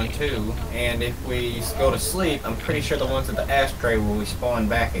 6th one too, and if we go to sleep, I'm pretty sure the ones at the ashtray will respawn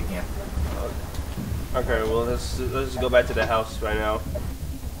back again. Okay, well let's go back to the house right now.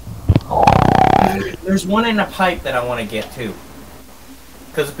 There's one in a pipe that I want to get too.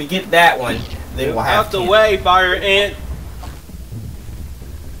 Because if we get that one, then we'll have Out the 10. way, fire ant.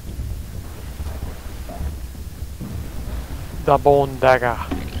 the bone dagger.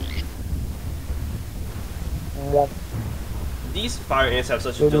 Mwah. These fire ants have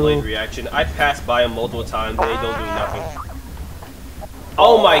such a delayed reaction. I passed by them multiple times and they don't do nothing.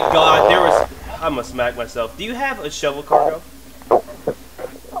 Oh my god, there was... I'm gonna smack myself. Do you have a shovel, Cargo?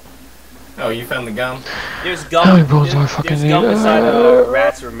 Oh, you found the gum? There's How gum. many bones do I fucking There's need? gum inside of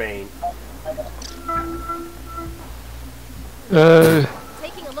rat's remain. Taking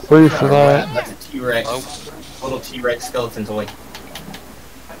a look Wait around. for that. That's a T-Rex. Little T-Rex skeleton toy.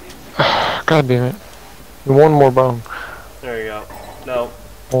 God damn it. One more bone. There you go. No.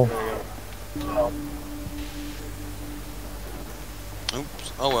 Oh. There you go.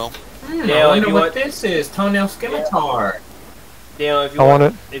 Oops. Oh well. Yeah, I wonder if you what want- this is. Toenail scimitar. Damn, if you I want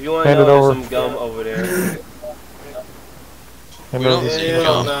want, it. if you want to Hand know, it there's over. some gum over there. And We don't there's see the it.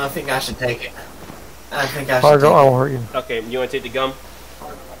 gum. No, I think I should take it. I think I should Cargo, take I it. will hurt you. Okay, you want to take the gum?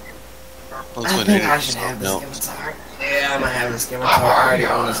 Let's I wait think here. I should have the No. scimitar. Yeah, I'm gonna have the scimitar. I already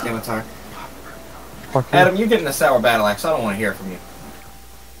own the scimitar. Fuck you. Adam, you're getting the sour battle axe. I don't want to hear from you.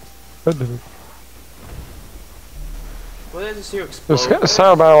 What is this here The explode?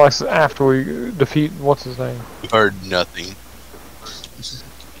 sour battle axe is after we defeat what's his name. You heard nothing.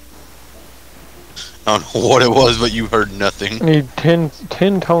 I don't know what it was, but you heard nothing. I need 10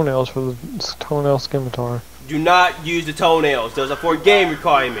 toenails for the toenail scimitar. Do not use the toenails. Those are for game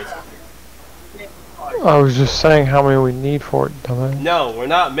requirements. I was just saying how many we need for it, dumbass. No, we're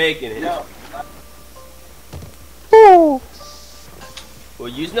not making it. Oh. We're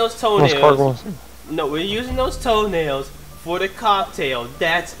using those Unless Cargo toenails. wants- No, we're using those toenails for the cocktail.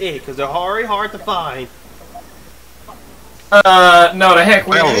 That's it, because they're very hard to find. No, the heck,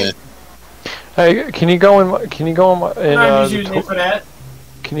 Well, we then. Hey, can you go in? Can you go in? I'm just using it for that.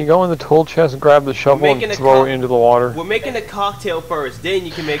 Can you go in the tool chest and grab the shovel making and a throw co- it into the water? We're making a cocktail first, then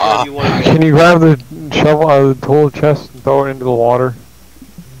you can make whatever you want to make. Can you grab the shovel out of the tool chest and throw it into the water?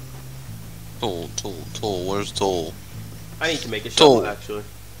 Tool. Where's Tool? I need to make a shovel, Tool. actually.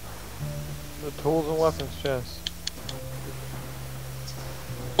 The tools and weapons chest.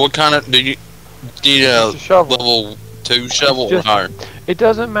 What kind of do you need a It's a shovel. level 2 shovel or just- higher? It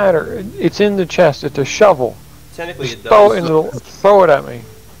doesn't matter. It's in the chest. It's a shovel. Technically, Just it throw does. it into the, throw it at me.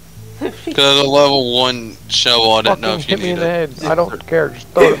 Because a level 1 shovel, I didn't know Fucking if you hit me in the needed. head. I don't care. Just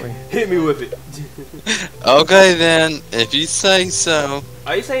throw it at me. Hit me with it. Okay then, if you say so.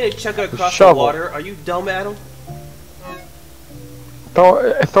 Are you saying to chuck it across the Shovel. water? Are you dumb, Adam? Throw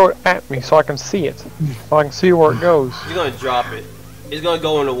it at me so I can see it. So I can see where it goes. You're gonna drop it. It's gonna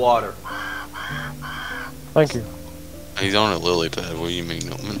go in the water. Thank you. He's on a lily pad, what do you mean?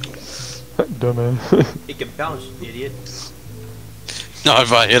 No, Dumbass. It can bounce, you idiot. not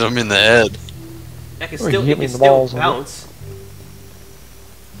if I hit him in the head. That can Or still, you hit it me can in the still balls with it. bounce.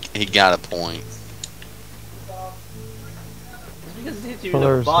 He got a point. Just because it hits you Well, in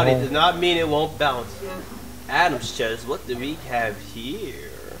the there's body no- does not mean it won't bounce. Adam's chest, what do we have here?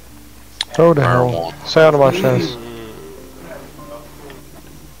 Go to hell. Marijuana. Stay out of my chest.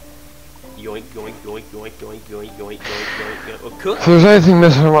 Yoink, yoink, yoink, yoink, yoink, yoink, yoink, yoink, yoink. Oh, cook? If there's anything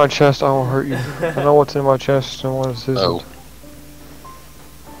missing in my chest, I will hurt you. I know what's in my chest and what it isn't. Oh.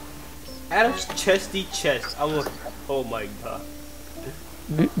 Adam's chesty chest. I will. Oh my god.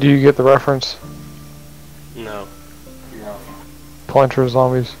 Do you get the reference? No. Plants vs.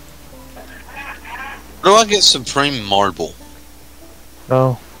 Zombies. Where do I get Supreme Marble?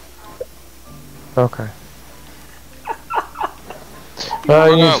 No. Okay.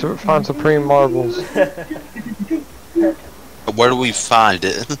 You need to find Supreme Marbles. Where do we find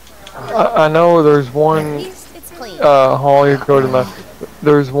it? I know there's At one, least it's clean. Holly, go to the,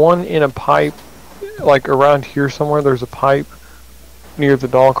 there's one in a pipe, like around here somewhere, there's a pipe near the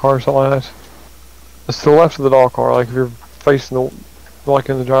doll car or something like that. It's to the left of the doll car, like if you're facing the, like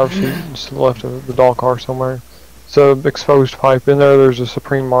in the driver's seat, it's to the left of the doll car somewhere. So exposed pipe, in there's a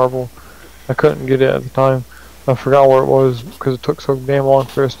Supreme Marble. I couldn't get it at the time. I forgot where it was because it took so damn long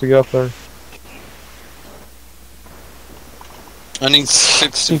for us to get up there. I need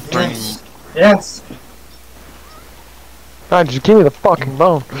 6 Supreme. Yes. God, just give me the fucking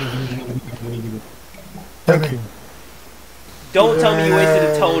bone. Thank you. Don't tell me you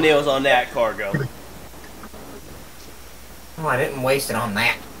wasted the toenails on that, Cargo. Oh, I didn't waste it on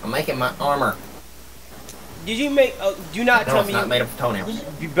that. I'm making my armor. Did you make? Do not No, tell it's me not you. made of toenails.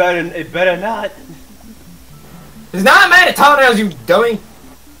 You better. It better not. It's not made of toenails, you dummy!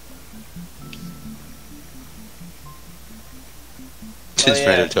 It's Oh, made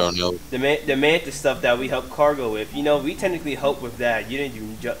yeah. of toenail. The mantis stuff that we helped Cargo with. You know, we technically helped with that. You didn't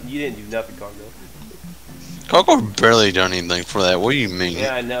do nothing, Cargo. Coco barely done anything for that. What do you mean?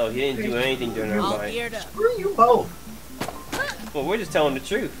 Yeah, I know. He didn't do anything during our All fight. geared up. Screw you both. Well, we're just telling the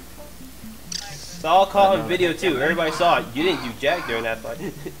truth. It's all caught on video too. Everybody saw it. You didn't do jack during that fight.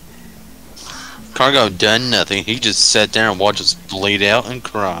 Cargo done nothing. He just sat there and watched us bleed out and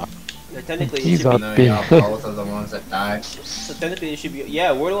cry. So technically, it He's should up. be. No, y'all both are the ones that died. So technically, it should be.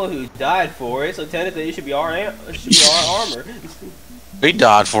 Yeah, we're the one who died for it. So technically, it should be our armor. He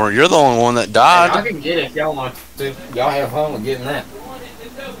died for it. You're the only one that I died. can get it if y'all want to. Y'all have fun with getting that.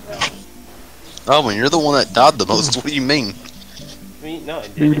 Oh, man, you're the one that died the most. What do you mean? I mean, no, I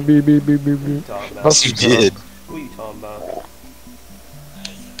didn't. Beep, beep, beep, beep, beep, What are you beep. talking about? That's You did. Who are you talking about?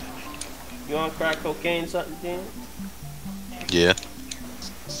 You on crack cocaine something, Dan? Yeah.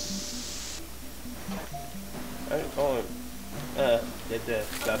 I didn't call him. Blah.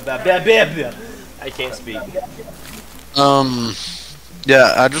 I can't speak.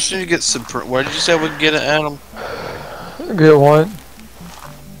 Yeah, I just need to get Supreme. Where did you say we can get it, Adam? Get what?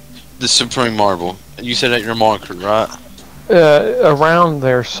 The Supreme Marble. You said at your marker, right? Around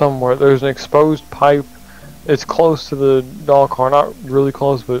there somewhere, there's an exposed pipe. It's close to the doll car, not really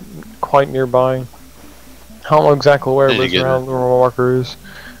close, but quite nearby. I don't know exactly where, Did but you it's get around where my marker is.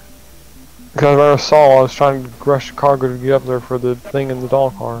 Because when I saw, I was trying to rush the cargo to get up there for the thing in the doll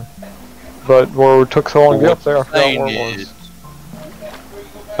car. But where it took so long to get up there, I forgot where it was.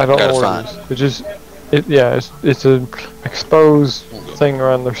 I don't know where it is. It just, it's an exposed thing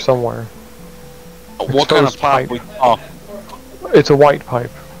around there somewhere. What kind of Exposed pipe? It's a white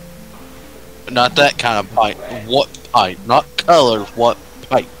pipe. Not that kind of pipe. What pipe? Not color. What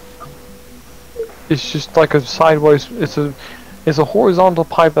pipe? It's just like a sideways. It's a horizontal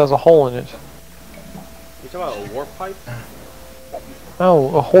pipe that has a hole in it. You talking about a warp pipe?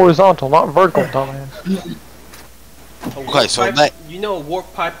 No, a horizontal, not vertical, dumbass. Okay, so pipe, that. you know a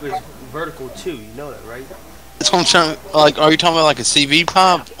warp pipe is vertical too. You know that, right? That's what I'm trying. Like, are you talking about like a CV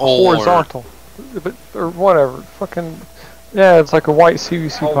pipe or Horizontal, but or whatever. Fucking yeah, it's like a white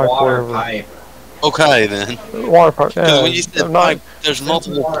CVC A pipe, water whatever. pipe. Okay, then. Water pipe. Because Yeah, when you said I'm not- pipe, there's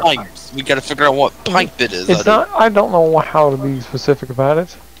multiple pipes. We gotta figure out what pipe it is. It's not. I don't know how to be specific about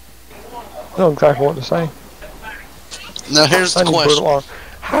it. I know exactly what to say. Now here's I the need question. brutal armor.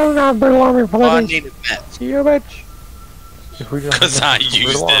 How did I brutal armor for Why I that? needed that? You bitch. If we don't have Because I enough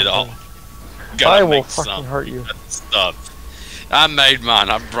used brutal it armor, all. I Gotta will make fucking some hurt you. stuff. I made mine.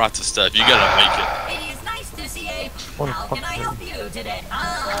 I brought the stuff. You gotta It is nice to see you. Wanna How can I fucking- help you today?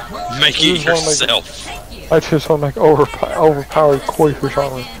 make it You just wanna make- yourself. Thank you. I just want to make overpowered koi fish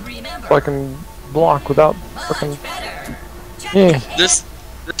armor, And remember, so I can block without fucking. much better. Check Yeah. This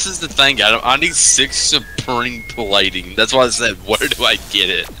is the thing, Adam. I need 6 Supreme plating. That's why I said, where do I get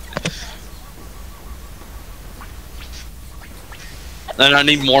it? And I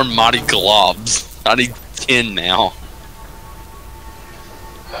need more mighty globs. I need 10 now.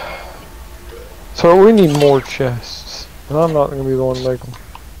 So we need more chests, and I'm not gonna be the one to make them.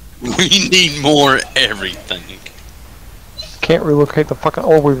 We need more everything. Can't relocate the fucking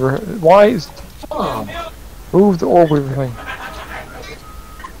orb weaver. Why is? Move the orb weaver thing.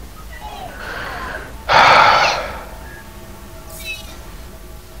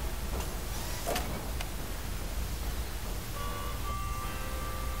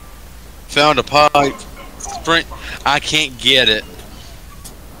 Found a pipe. Sprint. I can't get it.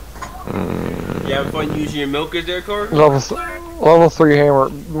 You having fun using your milkers there, Corey? Level 3 hammer.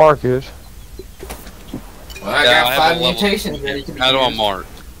 Mark it. Well, I Yeah, I got have 5 a level- mutations ready to be How do I used. mark?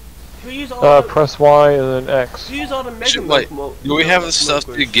 Who used all the, Press Y and then X. who used all the mega Wait, do we have the milk stuff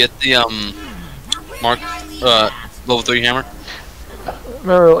to milkers? get the mark level 3 hammer?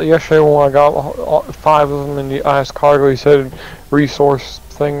 Remember yesterday when I got 5 of them in the IS cargo, he said resource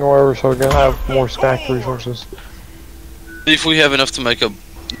thing or whatever, so we're gonna have more stacked resources. See if we have enough to make a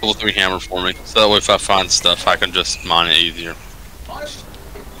level 3 hammer for me. So that way if I find stuff I can just mine it easier.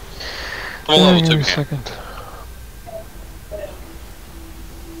 I'm a level Give 2 me a hammer. second.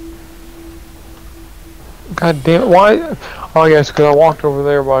 God damn it, why? Oh yes, because I walked over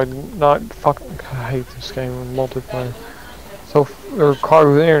there by not fucking. I hate this game with multiplayer. So, or cargo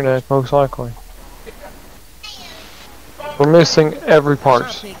with the internet, most likely. We're missing every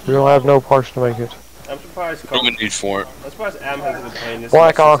part. We don't have no parts to make it. I'm surprised. What do we need for it? I'm surprised Adam hasn't been playing this.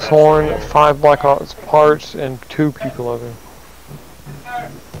 Black since Ox last horn, year. 5 Black Ox parts, and 2 people of it.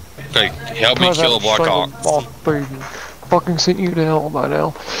 Okay, help me kill a black ox. Oh, baby. Fucking sent you to hell by now.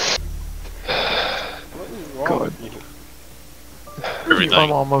 What is wrong God. with you? My Everything.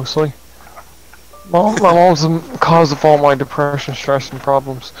 mom mostly. My mom's the cause of all my depression, stress, and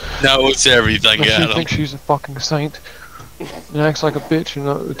problems. No, it's everything, But she Adam. thinks she's a fucking saint. And acts like a bitch and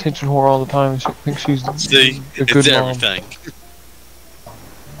an attention whore all the time. She thinks she's See, a good it's mom. everything.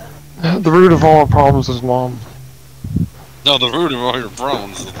 The root of all our problems is mom. No, the root of all your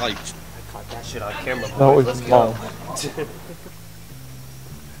problems is light. I caught that shit on camera, boys. No, Let's it's go.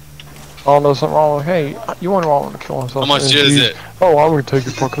 Oh, no, something wrong with, hey, you want to kill himself. How much And is he's, it? Oh, I'm gonna take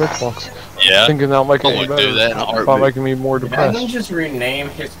your fucking Xbox. Yeah. Thinking that'll make it I any wouldn't do better that in a by heartbeat. making me more Did depressed. anyone just rename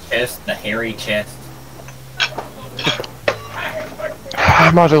his chest the hairy chest?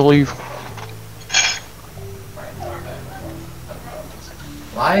 I'm about to leave.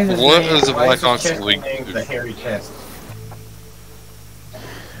 Why is his What name, is the why Black is his Ops chest League? named the hairy chest?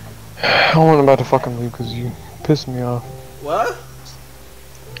 I'm about to fucking leave because you pissed me off. What?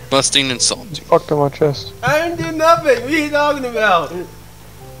 Busting and salty. Fucked in my chest. I didn't do nothing. What are you talking about?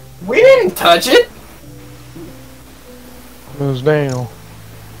 We didn't touch it! It was Daniel.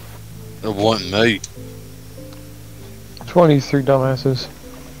 It wasn't me. 23 dumbasses.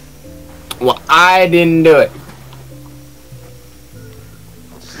 Well, I didn't do it.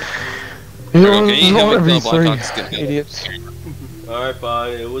 You Okay, know, you there's have one a of these Black three Ops gun. idiots. Alright,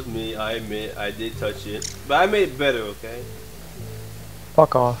 fine. It was me. I admit I did touch it. But I made it better, okay?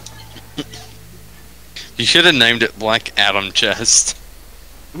 Fuck off. You should have named it Black Adam Chest.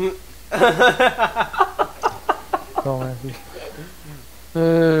 Dumbasses.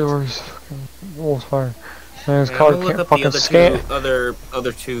 Where's fucking Wolf's Fire? Man, his Yeah, car I'm gonna can't look up fucking the scan.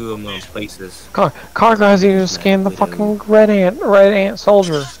 other two places. Car hasn't even scanned the fucking red ant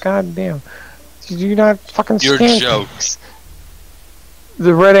soldier. God damn. Did you not fucking Your scan joke. things?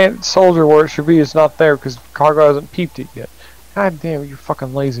 The red ant soldier where it should be is not there because Cargo hasn't peeped it yet. God damn, you're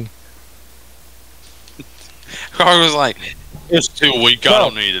fucking lazy. Car was like, it's too weak, I No.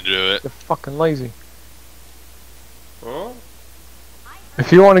 don't need to do it. You're fucking lazy. Huh?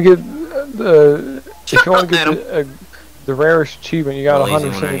 If you want to get if you want to get Adam. the rarest achievement, you got Lazy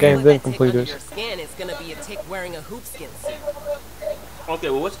 100% one, of the I game, am. then complete it. Your skin is gonna be a tick wearing a hoopskin suit. Okay,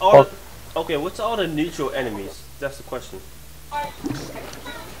 well, what's all? Okay, what's all the neutral enemies? That's the question.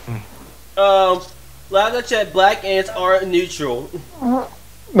 Last I checked, black ants are neutral.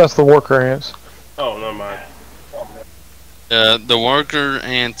 That's the worker ants. Oh, never mind. The worker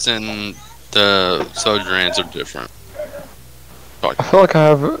ants and the soldier ants are different. I feel like I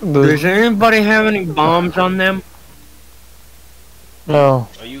have Does the anybody have any bombs on them? no.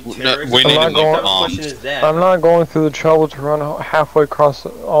 Are you No, terrorists? we need to What make kind of bombs. question is that? I'm not going through the trouble to run halfway across,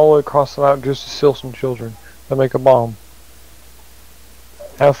 all the way across the map just to steal some children to make a bomb.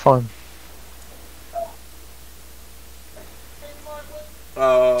 Have fun.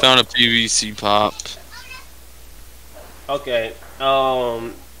 Found a PVC pop. Okay.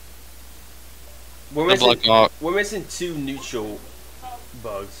 We're The Black Hawk. we're missing two neutral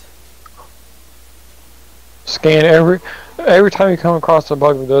bugs. Scan every time you come across a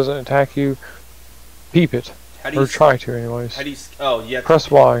bug that doesn't attack you, peep it. How do you? Or try to anyways. How do you? Oh, yeah.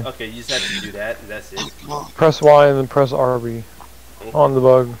 Press Y. Okay, you just have to do that. And that's it. Press Y and then press RB on the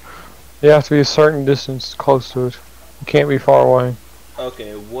bug. You have to be a certain distance close to it. You can't be far away.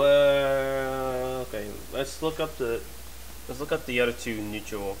 Okay. Well. Okay. Let's look up the other two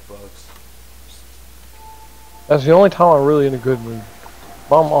neutral bugs. That's the only time I'm really in a good mood.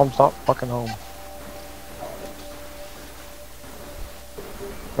 My mom's not fucking home.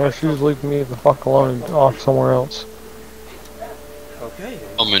 Or she's leaving me the fuck alone and off somewhere else. Okay.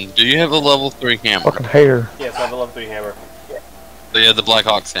 Do you have a level 3 hammer? Fucking hate her. Yes, I have a level 3 hammer. So you have the Black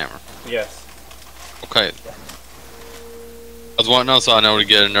Hawk's hammer. Yes. Okay. I was wanting to know so I know to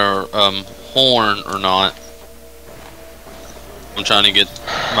get another horn or not. I'm trying to get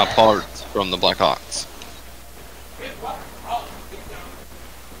my parts from the Black Hawks.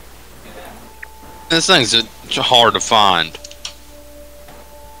 This thing's hard to find.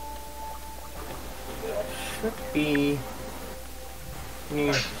 Should be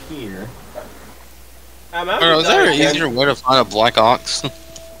near here. Is there an easier way to find a Black Ox?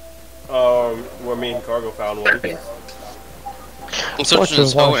 Where me and Cargo found one. I'm Such searching this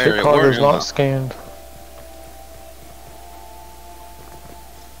as whole why shit area. card Where is am not I? scanned.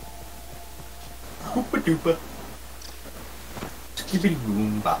 Hoopa doopa. Skibbity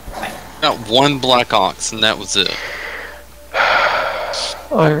boom bop. Got one Black Ox and that was it.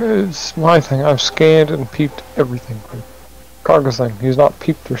 It's my thing. I've scanned and peeped everything. Cargo's thing. He's not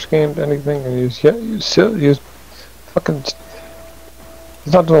peeped or scanned anything, and he's fucking.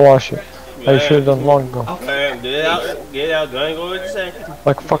 He's not doing a lot of shit. I should have done long ago. Okay, get it out. Get it out. Go ahead and go what you say.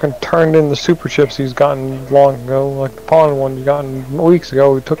 Like fucking turned in the super chips he's gotten long ago. Like the pawn one you gotten weeks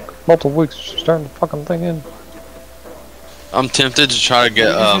ago. It took multiple weeks to just turn the fucking thing in. I'm tempted to try to get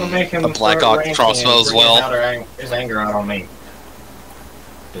a Black Ox crossbow as well. His anger out on me.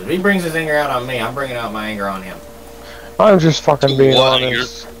 If he brings his anger out on me, I'm bringing out my anger on him. I'm just fucking being What,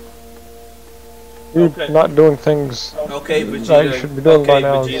 honest. You're Okay. not doing things Okay, that you Vegeta. should be doing by Okay,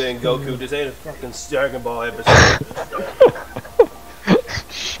 now. Vegeta and Goku. This ain't a fucking Dragon Ball episode.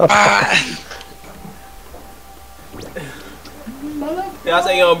 Shut up. Y'all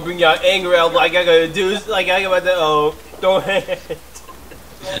say gonna bring y'all anger out like I gotta do, like I about to throw hands.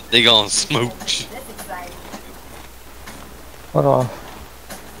 They gonna smooch. Hold on.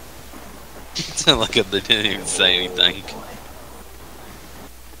 It sounded like they didn't even say anything.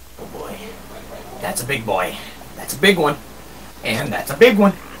 Oh boy. That's a big boy. That's a big one. And that's a big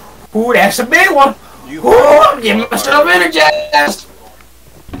one. Ooh, that's a big one. Ooh, I'm getting myself energized.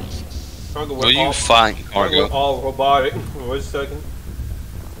 What are you fighting, Cargo? All robotic. Wait a second.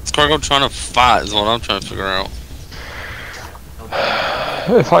 Is Cargo trying to fight is what I'm trying to figure out.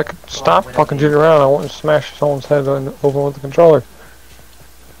 If I could stop fucking jigging around, I wouldn't smash someone's head open with the controller.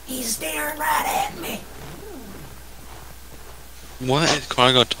 He's staring right at me. What is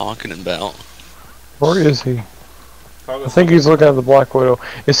Cargo talking about? Where is he? I think he's looking at the Black Widow.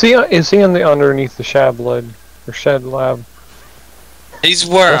 Is he in the underneath the Shad Lab? Or Shed Lab? He's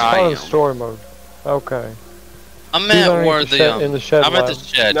where That's I part am. of the story mode. Okay. I'm He's at underneath where in the shed I'm at the lab.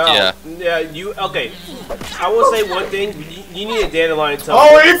 shed, No, yeah. you okay? I will say one thing. You need a dandelion tuft.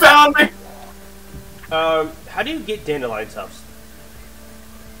 Oh, he found me. How do you get dandelion tufts?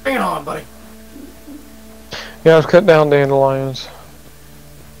 Bring it on, buddy. Yeah, I was cutting down dandelions.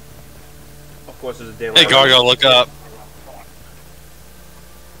 Of course, there's a dandelion. Hey, Cargo, look up.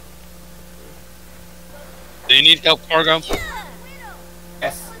 Do you need help, Cargo?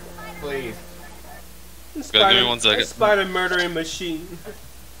 Yes, please. Give me 1 second. Spider murdering machine.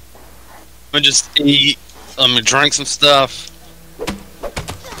 Let me just eat. Let me drink some stuff.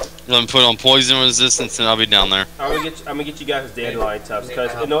 Let me put on poison resistance, and I'll be down there. I'm gonna get you guys dandelion tufts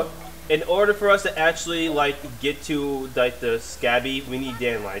because in order for us to actually like get to like the scabby, we need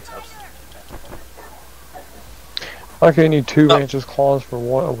dandelion tufts. Okay, you need 2 Vance's claws for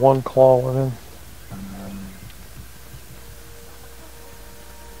one claw within.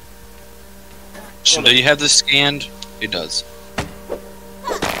 So do you have this scanned? It does.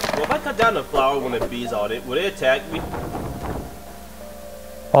 Well, if I cut down the flower when the bees on it, would it attack me?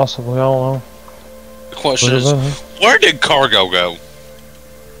 Possibly, I don't know. The question is, where did Cargo go?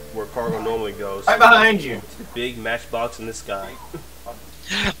 Where cargo normally goes. Right behind you. It's the big matchbox in the sky.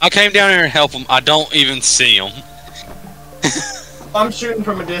 I came down here to help him. I don't even see him. I'm shooting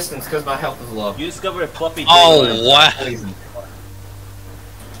from a distance because my health is low. You discovered a fluffy Oh, wow.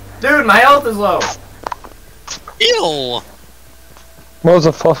 Dude, my health is low. Ew. What does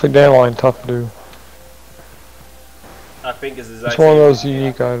a fluffy dandelion tuft do? I think it's It's one of those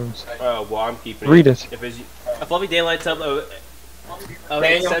unique items. Oh, well, I'm keeping Read it. it. If it's a fluffy dandelion tuft of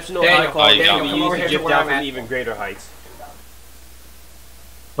Daniel, exceptional Daniel, high quality Daniel, can be come over used to here jump to where down I'm from at. even greater heights.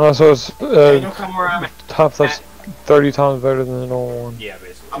 Oh, so it's Daniel, come where I'm at. tuft that's 30 times better than the normal one. Yeah,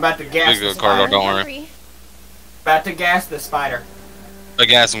 basically. I'm about to gas Big the good Cargo, spider. don't worry. Hungry. About to gas the spider.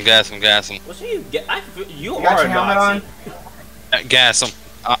 Gas him, gas him, gas him. What should you get? You You got are your a helmet Nazi. on? Gas him.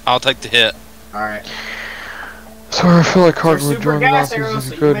 I'll take the hit. Alright. Sorry, I feel like There's Cargo would super join the gas Nazis arrows, if so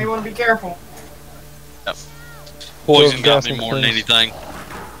he you could. may want to be careful. Poison got gassing me more than things. anything.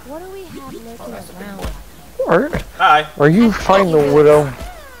 What do we have lurking that's a big around? boy. Hi. Are you fighting the widow?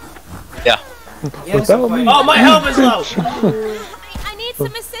 Yeah. Yes, Without I'm me? fine. Oh, my health is low. I need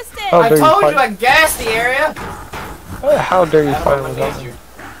some assistance. How I dare you told you fight? I gassed the area. How dare you I fight don't without want me? you.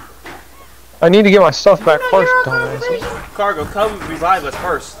 I need to get my stuff back first, dumbass. Cargo, come revive us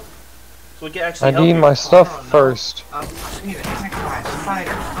first. So we can actually I help need you. my stuff first. I'm being attacked by a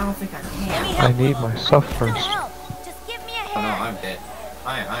spider. I don't think I can. I need my stuff Need the first. help. Just give me a Oh no, hand. I'm dead.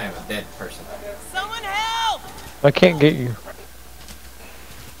 I am a dead person. Someone help! I can't get you.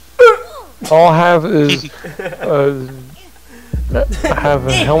 All I have is I have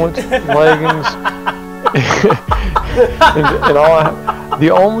a helmet, leggings, and all I have, the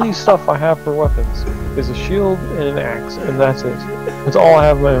only stuff I have for weapons is a shield and an axe, and that's it. That's all I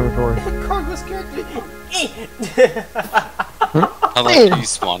have in my inventory. Cargo scared me. I like you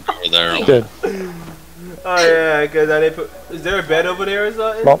spawned over there. Dead. Oh yeah, because I didn't put. Is there a bed over there or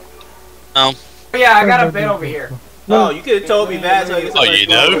something? Well, No. Oh, yeah, I got a bed over here. Oh, you could have told me that. So I guess Oh, I you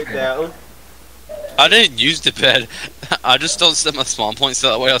went know? with that. I didn't use the bed. I just don't set my spawn point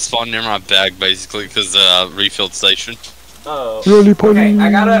so that way I spawn near my bag basically because refilled station. Oh. really pony. Okay,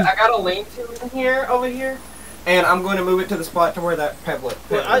 I got a lean-to in here, over here, and I'm going to move it to the spot to where that pebblet.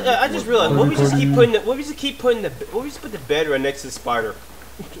 Well, I just realized what we just keep putting what we just keep putting what we just put the bed right next to the spider.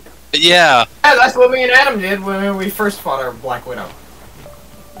 But yeah, Yeah, that's what me and Adam did when we first fought our Black Widow.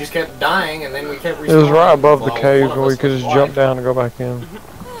 We just kept dying, and then we kept respawning. It was right above the Well, cave one of where we us could was just alive. jump down and go back in.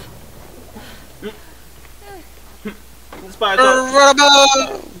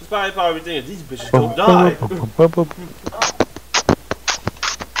 Spy probably thinking these bitches don't die.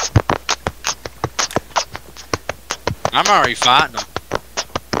 I'm already fighting them.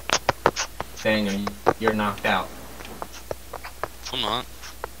 Daniel, you're knocked out. I'm not.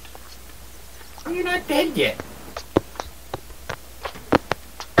 You're not dead yet.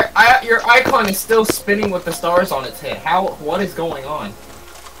 Your icon is still spinning with the stars on its head. What is going on?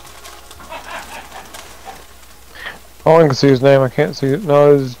 All I can see his name, I can't see it.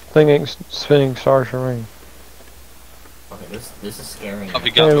 No, his thing ain't spinning stars for me. Okay, this is scary. I'll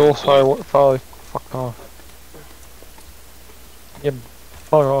be Yeah, gone. also, finally, fuck off. Yeah,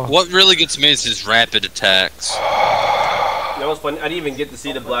 fuck off. What really gets me is his rapid attacks. That was funny. I didn't even get to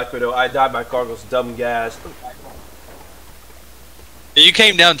see the Black Widow. I died by Cargo's dumb gas. You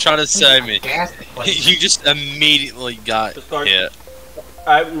came down trying to save me. Gas You just immediately got hit.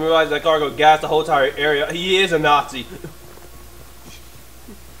 I realized that Cargo gassed the whole entire area. He is a Nazi.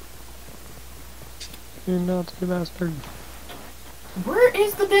 You Nazi bastard. Where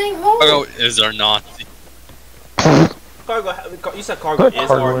is the dang hole? Cargo is our Nazi. Cargo, you said Cargo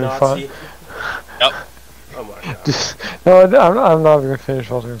is our Nazi. Yep. Oh my god. No, I'm not gonna finish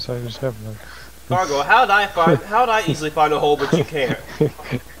what I was gonna say. Just have a Cargo, how did I easily find a hole but you can't?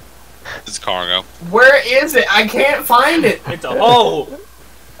 It's Cargo. Where is it? I can't find it. It's a hole.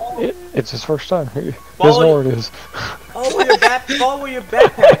 It's his first time. He doesn't know where it is. Follow where your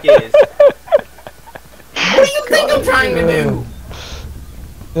backpack is. What do you think I'm trying to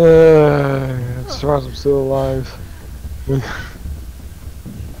do? I'm surprised I'm still alive.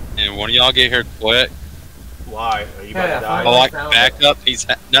 And one of y'all get here quick. Why? Are you about to die? Oh, like back up. He's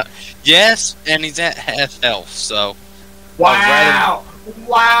no. Yes, and he's at half health. So. Wow!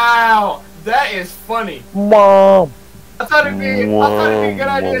 Wow! That is funny. Mom. I thought it'd be a good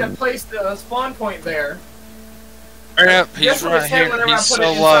idea to place the spawn point there. Yep, he's Guess what it right said here. whenever He's I put so it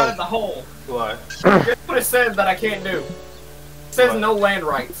inside low. of the hole? What? Guess what it said that I can't do? It says no land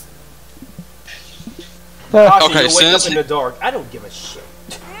rights. Kashi, Okay, you wake up since in the dark. I don't give a shit.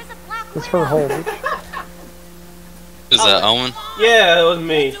 It's her hole. Is that Owen? Yeah, it was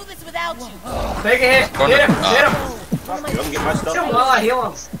me. Do this without you. Take a hit. Hit him. Hit him. Fuck you, I'm getting my Hit him stuff. while I heal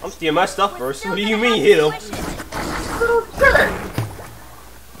him. I'm stealing my stuff first. What do you mean hit him?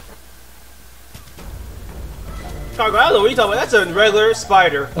 Cargo, I don't know what you're talking about. That's a regular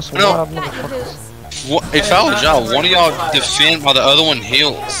spider. That's a No. wild Got you, motherfucker. Hoops. What, if I was y'all, one of y'all defend while the other one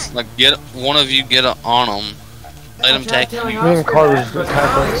heals. Like, get one of you get on them. Let him take you. Me and Carter's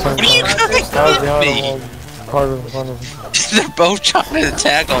attacking at the same What are you time. trying to I was get behind me? him while Carter in front of him. They're both trying to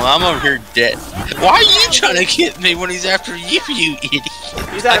attack him. I'm over here dead. Why are you trying to get me when he's after you, you idiot?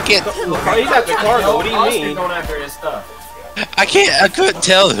 He's after Cargo. What do you mean? Going after his stuff. I couldn't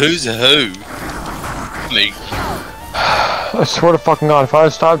tell who's who. I mean, I swear to fucking God, if I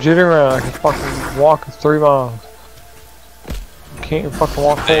had stopped jittering around, I could fucking walk 3 miles. You can't even fucking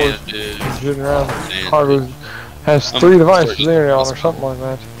walk forward. man, dude. Jittering around. Man. Carter has 3 devices in there on or something like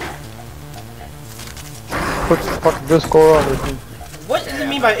that. Put the fucking Discord on it. What do you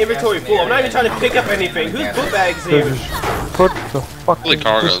mean by inventory full? I'm not even trying to pick up anything. Whose book bag's here? Just put the fucking Holy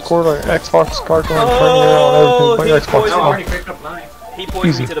cargoes. Discord on Xbox card and turn it on everything he's but Xbox. poisoned. I already picked up 9. He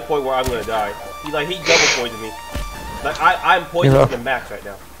poisoned me to the point where I'm gonna die. He double poisoned me. Like I'm poisoned to the max right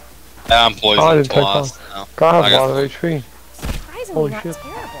now. I'm I poisoned didn't take twice long. now. God, I I have a got- lot of HP. Surprisingly Holy not shit.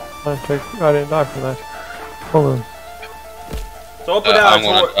 terrible. I didn't die from that. Hold on. Someone put down I'm a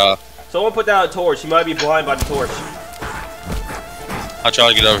gonna, torch. Someone put down a torch. He might be blind by the torch. I'll try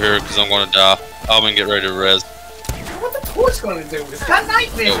to get over here because I'm gonna die. I'm gonna get ready to res. What the torch gonna do? It's got night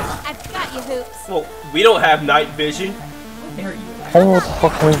vision. I've got you, Hoops. Well, we don't have night vision. There you Hold on, what the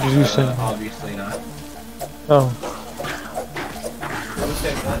fuck link did you send? Obviously not. Oh. You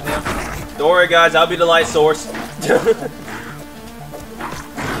said what now? Don't worry, guys. I'll be the light source.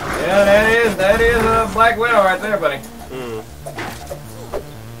 Yeah, that is a Black Widow right there, buddy.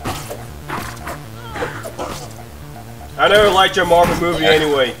 I never liked your Marvel movie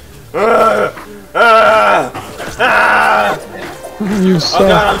anyway. You Oh suck.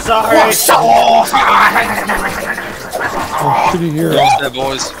 God, I'm sorry. Oh, shitty hero. Lost that,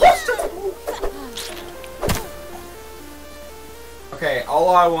 boys. Okay, all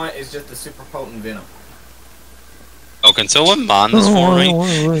I want is just the super potent venom. Oh, can someone mine this for me?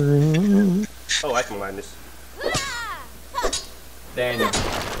 Oh, I can mind this. Daniel.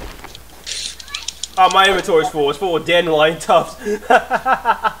 Oh, my inventory's full. It's full of dandelion tufts.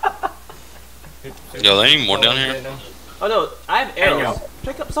 Yo, there ain't more down here. Oh no, I have arrows.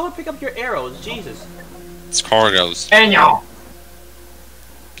 Daniel. Someone pick up your arrows. Jesus. It's cargoes. Daniel!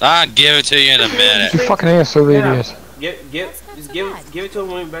 I'll give it to you in a minute. You fucking answer the idiot. Just give it to him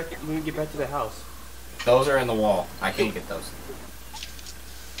when we get back to the house. Those are in the wall. I can't get those.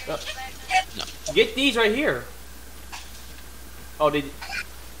 No. Get these right here. Oh, did?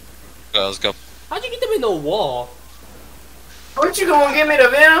 Let's go. How'd you get them in the wall? What you gonna give me the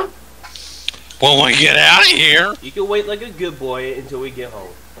venom? When we get out of here. You can wait like a good boy until we get home.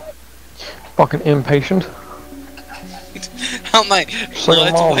 Fucking impatient. I'm like, Just like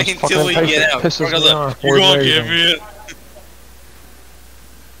let's I'm wait always until we fucking get impatient. out. Pisses me off. You're gonna Where's give me it.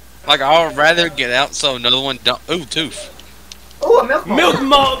 Like, I would rather get out so another one don't. Ooh, tooth. Oh, a milk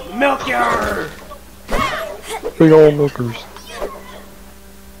bottle. Milk yard. Big old milkers.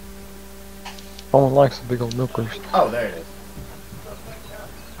 No one likes the big old milkers. Oh, there it is.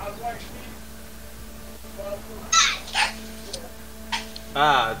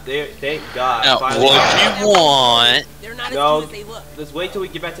 Ah, thank God. Now, Finally. what you want? They're not as No, good as they look. let's wait till we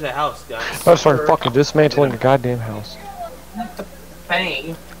get back to the house, guys. I start fucking dismantling the goddamn house.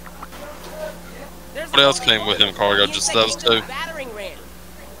 Bang. What else came with him, cargo? Just those two? Battering ram.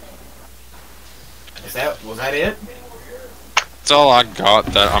 Was that it? That's all I got.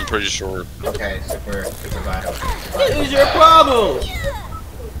 That I'm pretty sure. Okay, super vital. What is your problem?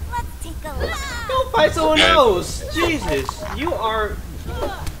 Let's take a look. Go fight someone Okay. else. Jesus, you are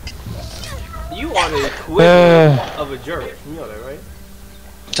the equivalent of a jerk. You know that, right?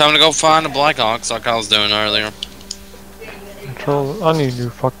 Time to go find the Black Ox like I was doing earlier. Controller. I need a new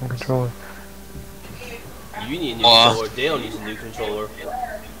fucking controller. You need a new controller. Dale needs a new controller.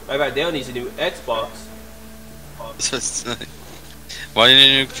 Matter of fact, Dale needs a new Xbox. Why do you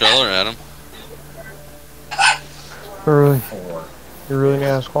need a new controller, Adam? Really? You really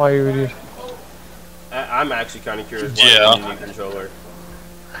gonna ask why, you idiot? I'm actually kind of curious why Yeah. you need a new controller.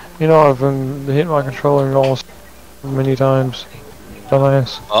 You know I've been hitting my controller almost many times.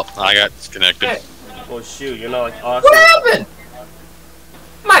 Dumbass. Oh, I got disconnected. Well, shoot, you're not like awesome. What happened?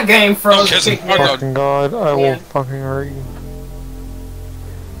 My game froze. Kiss him. Kicked me out. Fucking God, I will Yeah. fucking hurt you.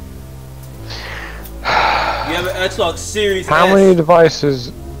 You have an Xbox Series How S. many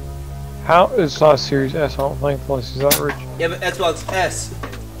devices? How? It's not Series S, I don't think. Plus, is that rich? You have an Xbox S.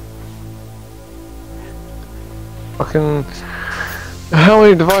 Fucking. How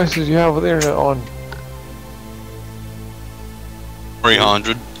many devices do you have with the internet on?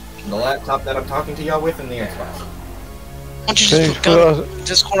 300. The laptop that I'm talking to y'all with and the Xbox. Why don't you Can just you go put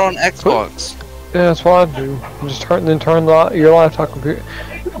Discord on Xbox? Yeah, that's what I do. Just turn your laptop computer.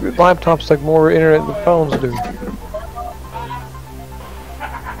 Laptops take more internet than phones do.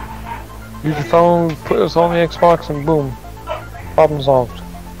 Use your phone, put this on the Xbox, and boom, problem solved.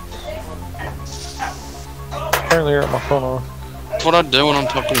 Apparently, I got my phone off. That's what I do when I'm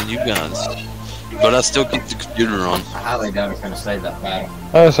talking to you guys. But I still keep the computer on. I highly doubt it's gonna save that battle.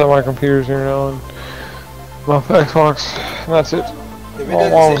 I just have my computers here now and my Xbox. And that's it. If it Well,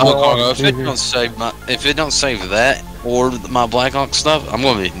 doesn't say- Oh, cargo, on if it TV. don't save that or my Black Ox stuff, I'm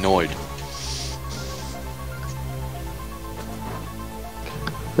gonna be annoyed.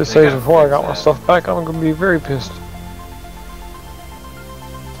 If it saves before I got my stuff back, I'm gonna be very pissed.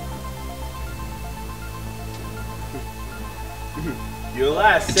 Your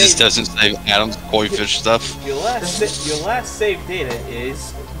last It just save, doesn't save Adam's koi fish stuff. your last save data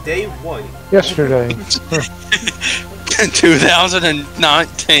is day 1. Yesterday,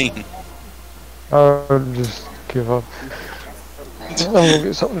 2019. I would just give up. I'm gonna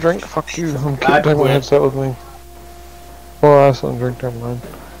get something to drink. Fuck you. I'm keeping taking my headset with me. Well, I have something to drink, never mind.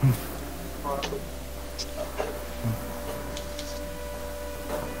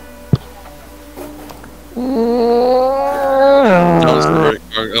 That was correct.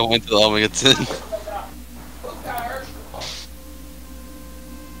 I went to the Omega 10.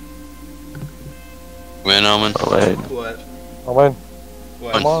 Win, Omen. What? Oh man,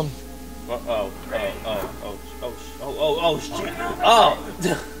 What? come on. Oh, shit. Oh!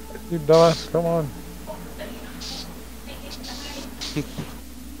 You dumbass, come on.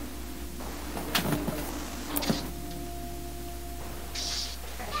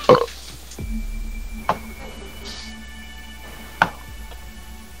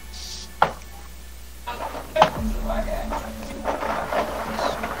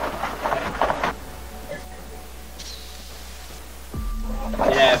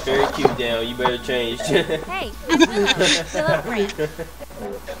 Yeah, very cute, Dale. You better change. Hey, fill up great.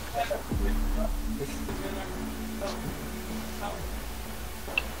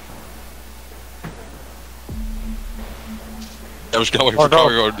 I was going for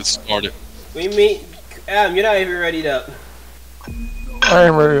cargo to start it. We meet. Adam, you're not even ready up. I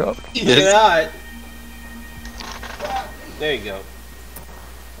am ready up. You're not. There you go.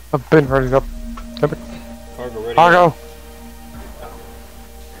 I've been ready up. Damn it. Cargo ready. Cargo.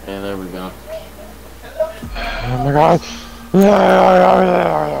 Yeah, there we go. Oh my god.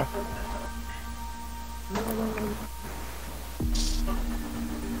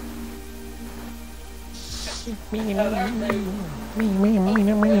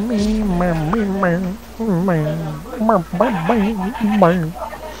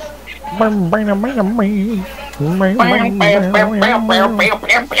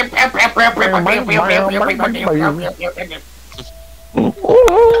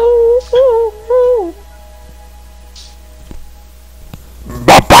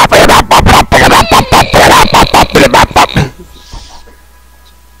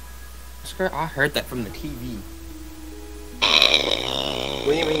 I heard that from the TV.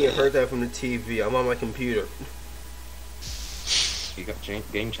 What do you mean you heard that from the TV? I'm on my computer. You got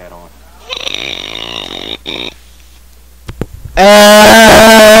game chat on.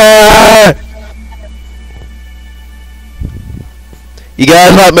 You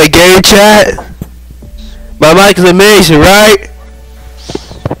guys like my game chat? My mic is amazing, right?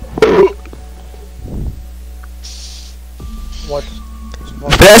 What?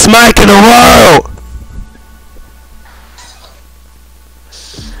 Best mic in the world!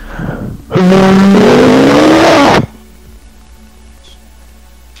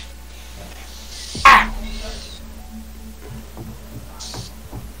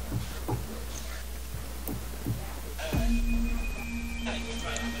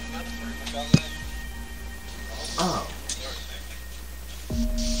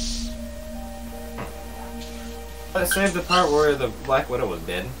 I saved the part where the Black Widow was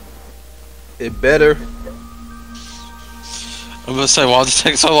dead. It better. I'm gonna say, why does it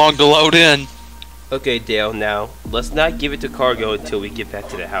take so long to load in? Okay, Dale, now, let's not give it to Cargo until we get back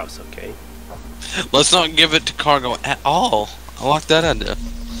to the house, okay? Let's not give it to Cargo at all. I like that idea.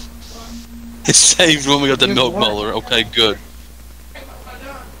 It's saved when we got the milk muller. Okay, good.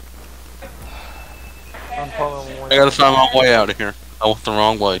 I gotta find my way out of here. I went the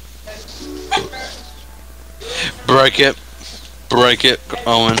wrong way. Break it. Break it,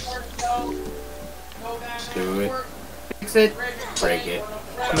 Owen. Do it. Fix it. Break it.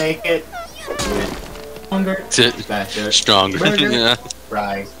 Make it. Do it. Longer. Sit. Faster. Stronger. Burger. Yeah.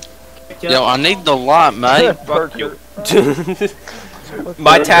 Fries. Yo, I need the lot, mate. Fuck you.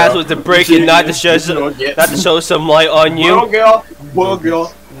 My task was to break it, not to show some light on you. Burger.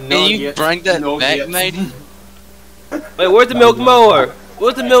 Can you bring that back, mate? Wait, where's the milk mower?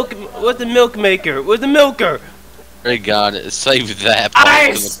 Where's the milk maker? Where's the milker? They got it. Save that.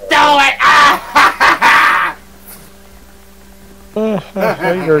 I stole it!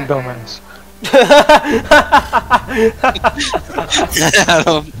 You're a dumbass.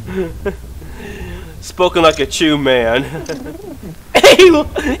 Spoken like a true man. He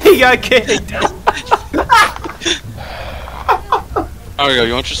got kicked. There we go.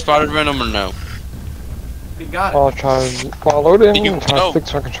 You want your spider venom or no? We got it. I'll try to follow it in You and try go. to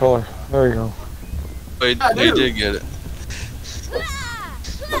fix my controller. There you go. Wait, you did get it.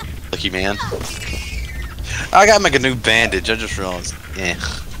 Lucky man. I gotta make a new bandage. I just realized. Yeah.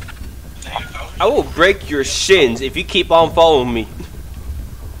 I will break your shins if you keep on following me.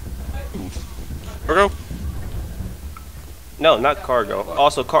 Cargo. No, not Cargo.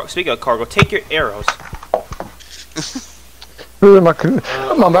 Also, speaking of Cargo, take your arrows. Ooh, my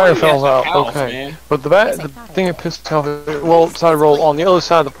battery fell out. house, Okay, man. but the thing that pissed me off, it rolled side roll on the other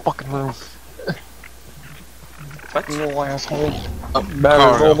side of the fucking room. What? You little asshole. Battery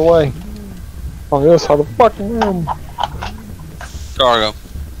Cargo. rolled away on the other side of the fucking room. Cargo.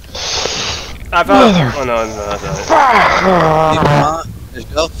 I found. Oh no.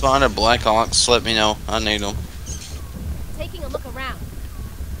 If y'all find a black ox, let me know. I need them. Taking a look around.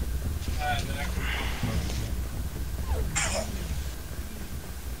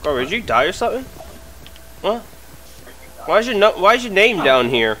 Bro, did you die or something? What? Why's your name down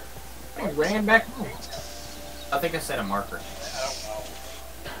here? I ran back home. I think I set a marker.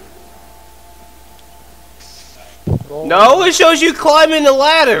 No, it shows you climbing the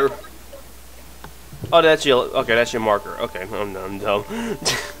ladder. Oh, that's your. Okay, that's your marker. Okay, I'm dumb.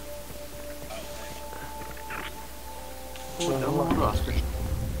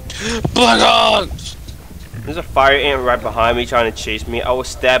 Black ox. There's a fire ant right behind me trying to chase me. I will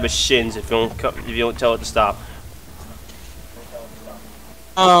stab his shins if you don't tell it to stop.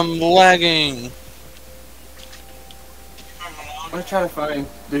 I'm lagging. I'm gonna try to find.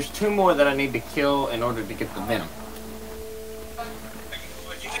 There's 2 more that I need to kill in order to get the venom.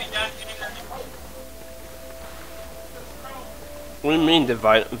 What do you mean the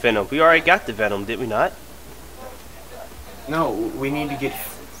venom? We already got the venom, did we not? No, we need to get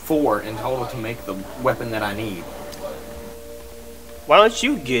 4 in total to make the weapon that I need. Why don't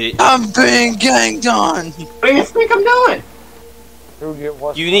you get it? I'm being ganged on. What do you think I'm doing?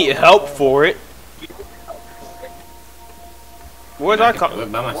 You need help for it. I can do it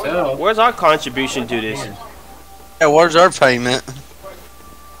by myself. Where's our contribution to this? Yeah, where's our payment?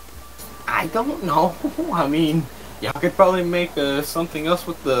 I don't know. I mean, y'all could probably make something else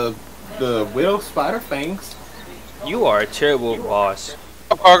with the widow spider fangs. You are a terrible boss.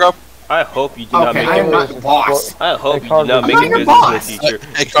 Cargo. I hope you do not Okay, make I'm it. not the boss. I hope Hey, you do not Cargo, make I'm a not your business boss. with teacher.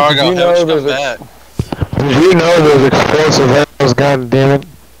 Hey, Cargo, You know how much there's come a- back? Did you know there's explosive arrows? God damn it!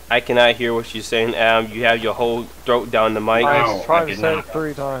 I cannot hear what you're saying, Adam. You have your whole throat down the mic. I Wow, was trying I to did say it not.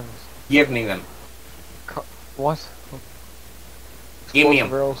 3 times. Give me them. What? Give me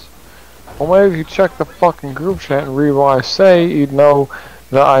Explosive them. arrows? Well, maybe if you check the fucking group chat and read what I say, you'd know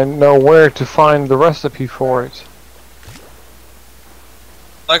that I know where to find the recipe for it.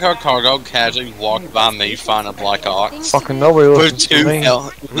 Like our Cargo casually walked by me, find a black ox. Fucking nobody For listens to 2 me.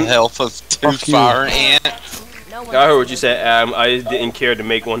 health of 2 Fuck you. fire ant. No I heard what you said, Adam. I just didn't care to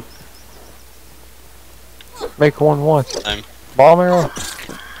make one. Make one what? Same. Bomb arrow?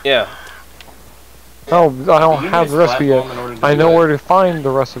 Yeah. No, I don't You have need the a recipe splat yet. bomb in order to I do know that. where to find the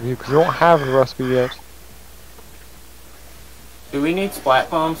recipe because we don't have the recipe yet. Do we need splat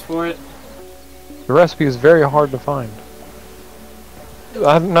bombs for it? The recipe is very hard to find.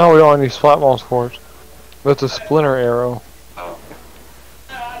 No, we don't need splat bombs for it. But it's a splinter arrow. Oh.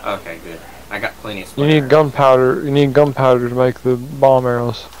 Okay, good. I got plenty of You splat need arrows. gunpowder. You need gunpowder to make the bomb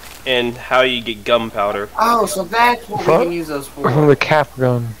arrows. And how you get gunpowder. Oh, so that's what we Fuck. can use those From for. the cap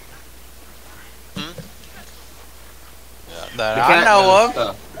gun. That The I cat know gun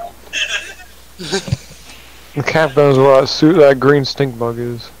of. stuff. The cap gun is where that green stink bug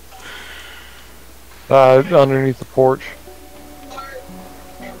is. Underneath the porch.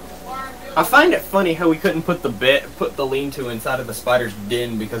 I find it funny how we couldn't put the lean-to inside of the spider's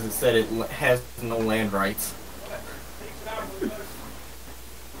den because it said it has no land rights.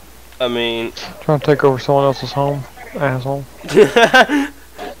 I mean, Trying to take over someone else's home, asshole.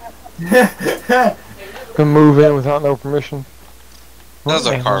 Can move in without no permission. That's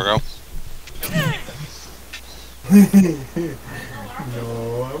our Asshole. Cargo.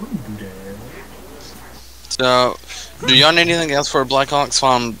 No, I wouldn't do that. So, do y'all need anything else for Black Hawks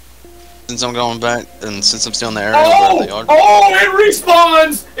since I'm going back and since I'm still in the area where they are? Oh, it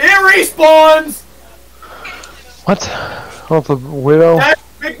respawns! It respawns! What? Oh, the widow? Of That's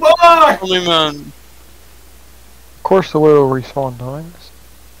big boy! Holy man. course the widow respawn times.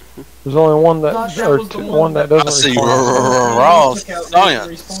 There's only one that, Thought that or was the one that I doesn't see respawn. raw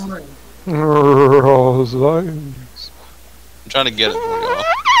science. Oh, science. I'm trying to get it for y'all.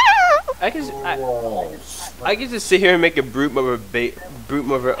 I can just sit here and make a brute mother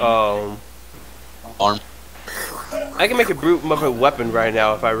Arm. I can make a brute mother weapon right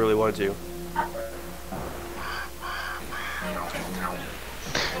now if I really want to.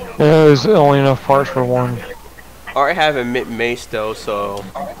 Yeah, there's only enough parts for one. Or I have a mace though, so.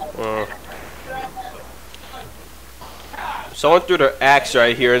 Someone threw their axe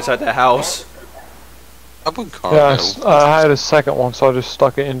right here inside the house. I put Cargo. Yeah, I had a second one, so I just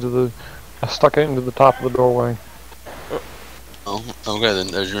stuck it into the top of the doorway. Oh, okay then.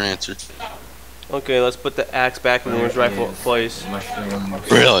 There's your answer. Okay, let's put the axe back in its rightful place.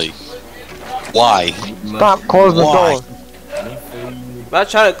 Really? Why? Stop closing the Why? door. I'm not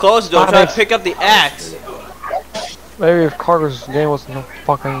trying to close the door, I'm trying to pick up the axe. Maybe if Carter's game wasn't so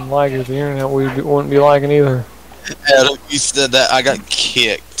fucking laggy, the internet wouldn't be lagging either. Adam, you said that I got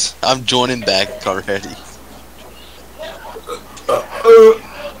kicked. I'm joining back already.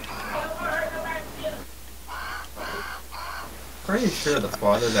 Pretty sure the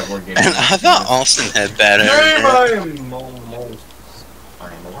father that we're getting. And I thought Austin had bad internet. I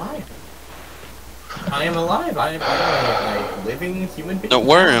am alive. I am alive. I am a living human being. No,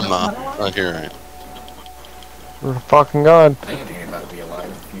 where am I? Oh, here I am. For fucking God. I am about to be alive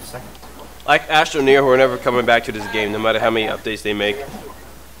in a few seconds. Like Astroneer, we're never coming back to this game, no matter how many updates they make.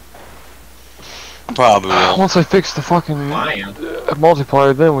 Probably will. Once I fix the fucking I am.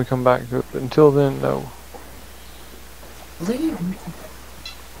 multiplayer, then we come back to it. But until then, no. Leave me.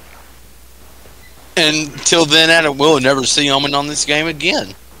 Until then, Adam will never see Omen on this game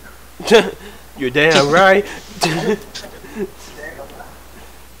again. You're damn right.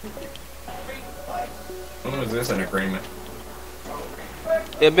 When was this an agreement?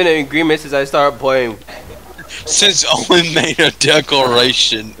 It's been an agreement since I started playing. Since Owen made a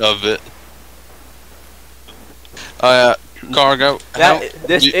declaration of it. Cargo.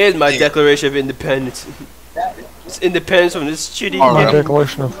 This is my Declaration of Independence. It's independence from this shitty My game.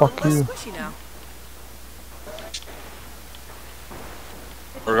 declaration of fuck you. Squishy now.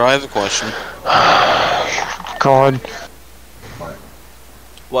 Or I have a question. God.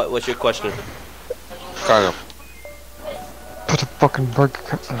 What's your question? Cargo. Put the fucking burger.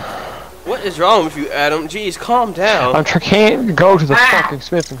 What is wrong with you, Adam? Jeez, calm down. Can't go to the fucking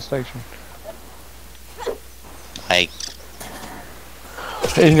smithing station. Hey.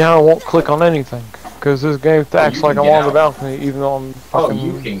 And now I won't click on anything. Because this game acts like I'm on the balcony even though I'm Oh,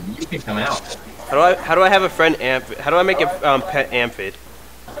 fucking... you can come out. How do I have a friend amphid? How do I make a pet amphid?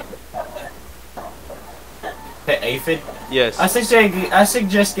 Pet aphid? Yes. I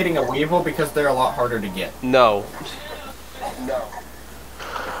suggest getting a weevil because they're a lot harder to get. No.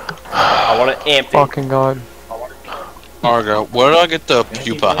 I want an amphid. Fucking God. Cargo. Where do I get the And I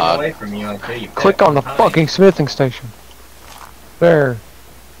keep pupa running away hide? from you until you Click pet on the behind. fucking smithing station. There.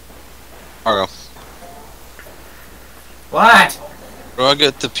 Cargo. What? Where do I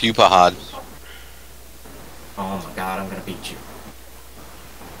get the pupa hide? Oh my god, I'm gonna beat you.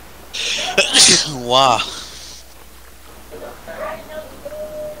 Wow.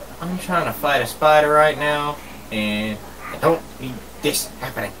 I'm trying to fight a spider right now, and I don't need this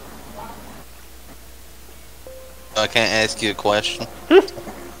happening. I can't ask you a question.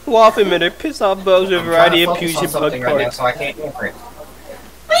 Waff a minute, piss off bugs with a I'm variety of trying to fusion focus on bug something right now, parts. so I can't answer it.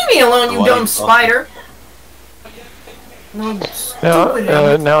 Leave me alone, you Why dumb you spider! No,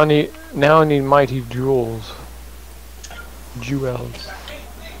 stupid. Now I need mighty jewels. Jewels.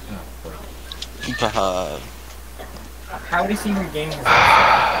 Pupa hide. How does he regain his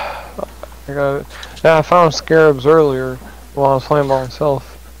I got it. Yeah, I found scarabs earlier while I was playing by myself.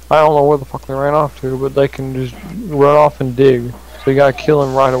 I don't know where the fuck they ran off to, but they can just run off and dig. So you gotta kill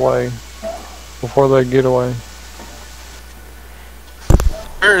them right away before they get away.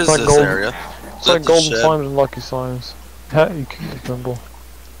 Where is It's like this gold- area? It's like golden slimes and lucky slimes. Ha, you can symbol.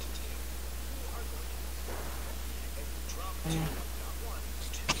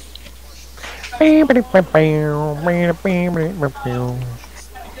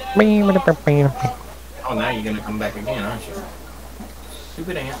 Oh, now you're gonna come back again, aren't you?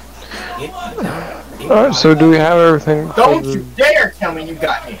 Stupid ant. Get down. Alright, so do we have everything for Don't the... you dare tell me you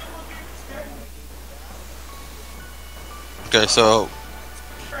got me! Okay, so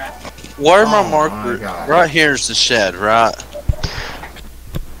where my Oh marker? my God. Right here is the shed, right?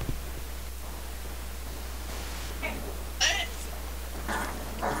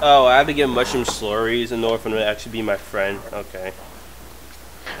 Oh, I have to get mushroom slurries in order for them to actually be my friend. Okay.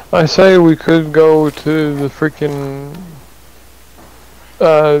 I say we could go to the freaking...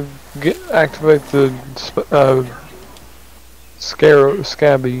 activate the...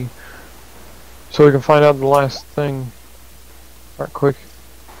 Scabby. So we can find out the last thing. Right quick.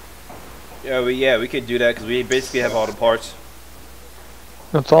 Yeah, we could do that because we basically have all the parts.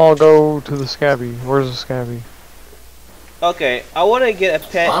 Let's all go to the Scabby. Where's the Scabby? Okay, I want to get a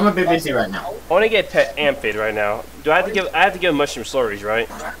pet. I'm a bit busy right now. I want to get a pet amphid right now. Do I have to give? I have to give mushroom slurries, right?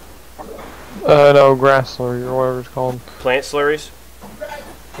 No, grass slurry or whatever it's called. Plant slurries.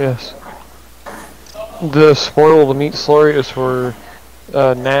 Yes. The spoiled meat slurry is for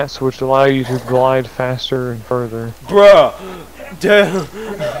gnats, which allow you to glide faster and further. Bruh.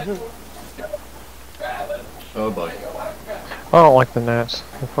 Damn. Oh boy. I don't like the gnats.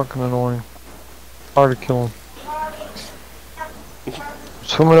 They're fucking annoying. Hard to kill them.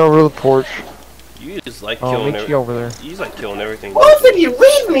 Swimming over to the porch. You just like I'll killing meet you over there. You just like killing everything. Both of you,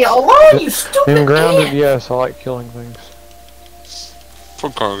 leave me alone, you stupid Being grounded, ant! yes, I like killing things. For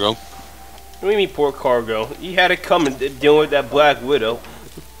cargo. What do you mean, poor cargo? He had it coming dealing with that Black Widow.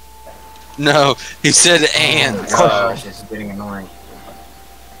 No, he said Oh ant. gosh, this is getting annoying.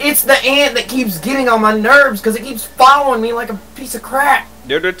 It's the ant that keeps getting on my nerves because it keeps following me like a piece of crap.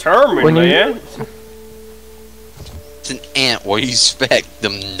 They're determined, When you- man. It's an ant. Where you expect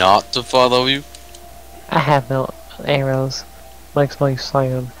them not to follow you? I have no arrows. Makes me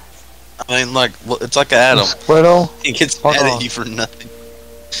sad. I mean, like, it's like Adam. Squirtle, He gets Hold mad on. at you for nothing.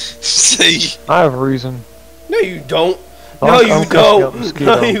 See, I have a reason. No, you don't. I'm No, you cussing out don't.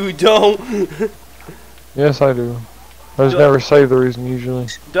 mosquito. No, you don't. Yes, I do. I just never say the reason usually.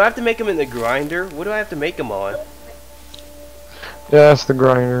 Do I have to make them in the grinder? What do I have to make them on? Yeah, that's the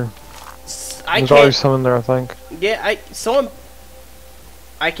grinder. I There's always can't. some in there, I think. Yeah, someone.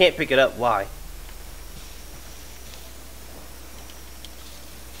 I can't pick it up. Why?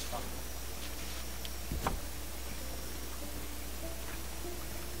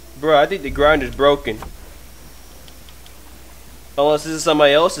 Bro, I think the grinder's broken. Unless this is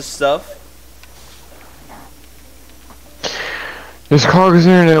somebody else's stuff. This cargo's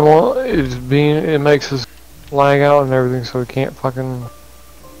internet it makes us lag out and everything, so we can't fucking.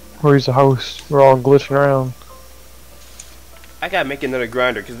 Where's the host? We're all glitching around. I gotta make another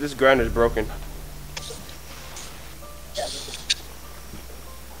grinder because this grinder's broken.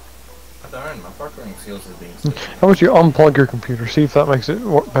 Darn, my partnering skills is being. How about you unplug your computer? See if that makes it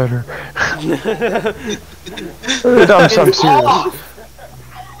work better. I'm serious.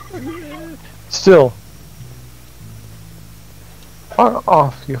 Still. Fuck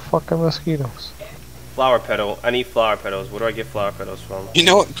off, you fucking mosquitoes. Flower petal. I need flower petals. Where do I get flower petals from? You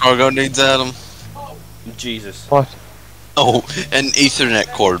know what cargo needs, Adam? Jesus. What? Oh, an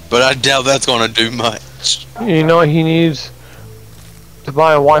Ethernet cord, but I doubt that's gonna do much. You know what he needs? To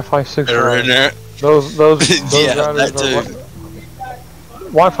buy a Wi-Fi 6 Better router. internet. Those Yeah, routers that are too.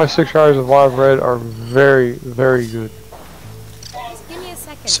 Wi-Fi 6 routers of what I've read are very, very good. Just give me a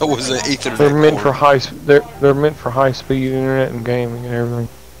second. So was an Ethernet They're meant for cord. they're meant for high-speed internet and gaming and everything.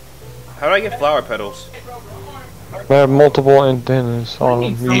 How do I get flower petals? They have multiple antennas on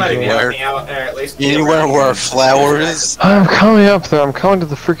them. Somebody usually. help me out there at least. Anywhere where a flower is. I'm coming up there. I'm coming to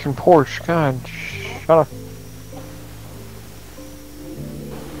the freaking porch. God, shut up.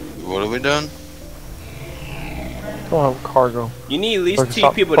 What have we done? Don't have cargo. You need at least Like, 2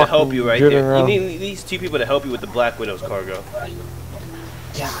 stop people to help fucking you right jittering there. You around. need at least 2 people to help you with the Black Widow's cargo.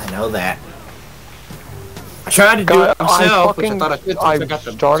 Yeah, I know that. I tried to do God, it myself, which I I'm thought I could since I got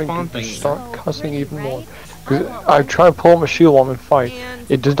the starting spawn to thing. start cussing even more. 'Cause I try to pull up my shield on and fight.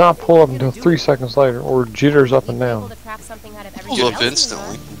 It does not pull up until 3 seconds later, or jitters up and down. To craft something out of Pulls everything up else in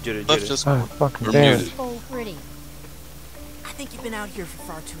instantly. Jitter, Left jitter. us. Oh, fucking We're damn it. muted. So pretty. I think you've been out here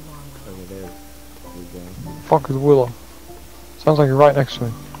for far too long. Fuck is Willow? Sounds like you're right next to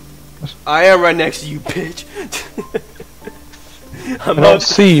me. I am right next to you, bitch. I don't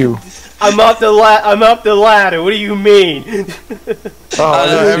see you. I'm up the ladder. What do you mean? Oh, I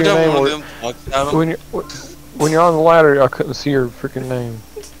didn't see Every your time name. one Or- of them talks about When you're on the ladder, I couldn't see your freaking name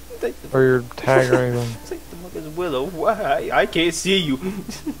or your tag or anything. It's like the fuck is Willow? Why? I can't see you.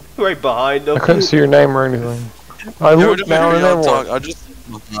 Right behind them. I couldn't see your name or anything. I every looked time down and y'all everywhere. talk, I just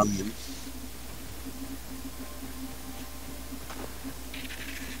look behind me.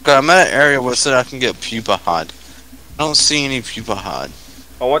 Okay, I'm at an area where it said I can get pupa hide. I don't see any pupa hide.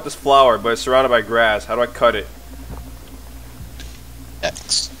 I want this flower, but it's surrounded by grass. How do I cut it?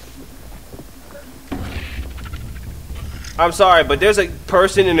 X. I'm sorry, but there's a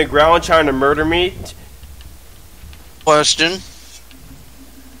person in the ground trying to murder me. Question.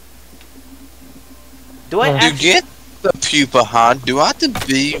 Do I To To actually... get the pupa hide, do I have to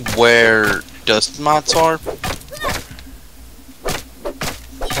be where dust mites are?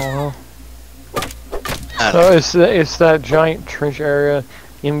 Uh-huh. I don't It's that giant trench area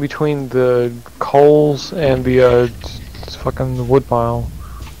in between the coals and the fucking wood pile.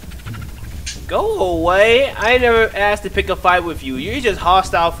 Go away. I never asked to pick a fight with you. You're just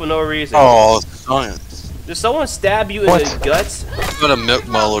hostile for no reason. Oh, science. Did someone stab you in What? the guts? Got a milk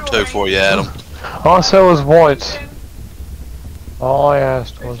mull or two for you, Adam. All I said was once. All I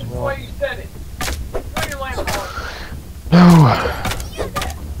asked was once. No.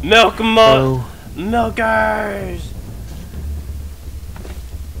 Milk No. Milkers!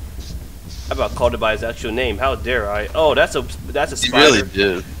 How about called it by his actual name? How dare I? Oh, that's a You spider. really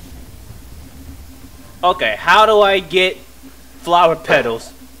did. Okay, how do I get flower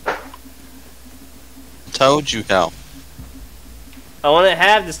petals? Told you how. I want to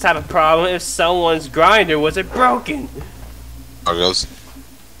have this type of problem if someone's grinder wasn't broken. Argos.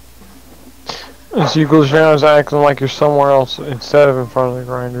 So you go around acting like you're somewhere else instead of in front of the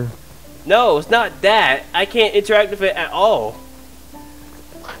grinder. No, it's not that. I can't interact with it at all.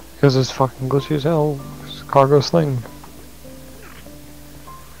 Because it's fucking glitchy as hell. It's Cargo's thing.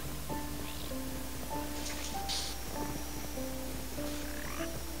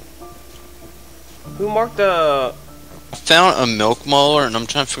 Who marked the... I found a milk muller and I'm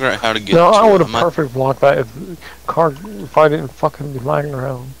trying to figure out how to get No, to I it. would have I'm at- perfect blocked that if I didn't fucking be lagging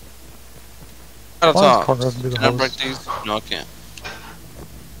around. Out of Why does top. Cargo have to be the Can I break host? these? No, I can't.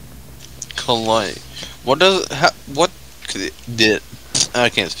 Clay. What does what could it did? I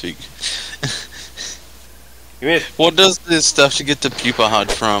can't speak. You mean What does this stuff to get the pupa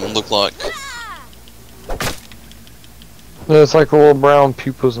hide from look like? Yeah, it's like the little brown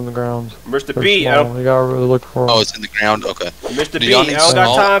pupas in the ground. Mr. They're B? I small. don't... You gotta really look for them. Oh, it's in the ground. Okay. Mr. Do B, y'all I need don't got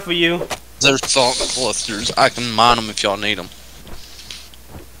salt? time for you. There's salt clusters. I can mine them if y'all need them.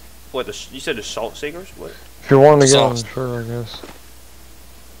 What, you said the salt seekers? What? If you're wanting to get Sauce. them, sure, I guess.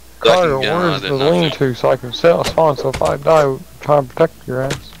 I can Cargo, get 'em, I where's the didn't know. lean-to so I can set a spawn so if I die, try and protect your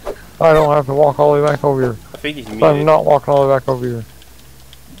ass. I don't have to walk all the way back over here. I think he's I'm muted. not walking all the way back over here.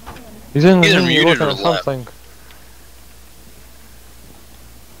 He's in the Either menu muted looking or at left. something.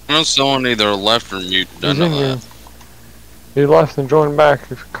 I know someone either left or muted. I He's know in here. that. He left and joined back.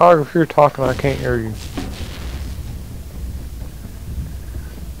 Cargo, if you're talking, I can't hear you.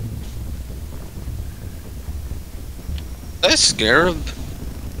 That scarab.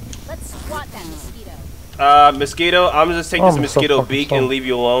 Let's swat that mosquito. Mosquito, I'm gonna just take this I'm so mosquito fucking beak sorry. and leave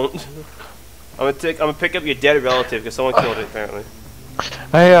you alone. I'm gonna pick up your dead relative because someone killed it apparently.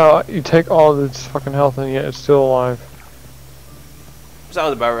 Hey, you take all of its fucking health and yet it's still alive.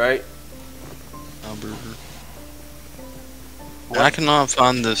 Sounds about right. I cannot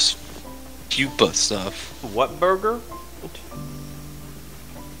find this pupa stuff. What burger?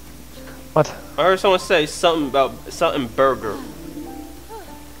 What? I heard someone say something about something burger.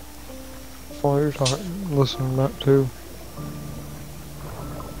 Oh, you're talking. Listening to that too.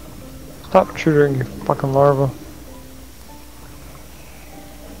 Stop tutoring, you fucking larva.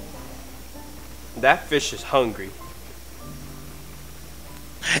 That fish is hungry.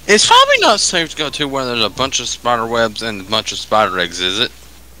 It's probably not safe to go to where there's a bunch of spider webs and a bunch of spider eggs, is it?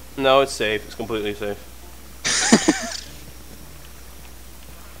 No, it's safe. It's completely safe.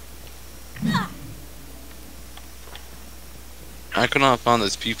 I could not find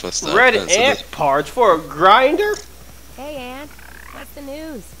this pupa stuff. Red So ant parts for a grinder? Hey, Aunt. What's the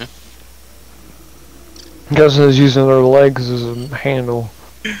news? Guys is using their legs as a handle.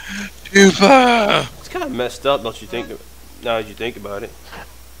 pupa! It's kind of messed up, don't you think? Now that you think about it.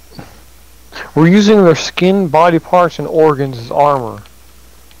 We're using their skin, body parts, and organs as armor.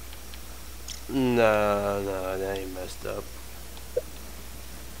 No, that ain't messed up.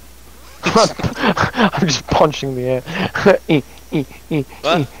 I'm just punching the ant.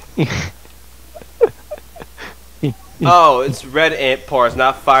 What? Oh, it's red ant parts,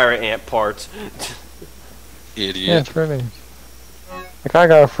 not fire ant parts. Yeah, Idiot. it's really. Like I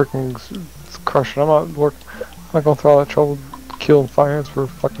gotta freaking crush it. I'm not gonna throw all that trouble killing fire ants for a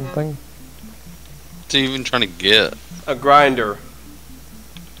fucking thing. What's he even trying to get? A grinder.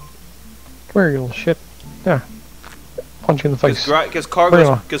 Come here, you little shit. Yeah. Punch you in the face. Because Bring it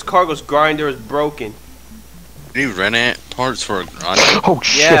on. Cargo's grinder is broken. Any red ant parts for a grinder? Oh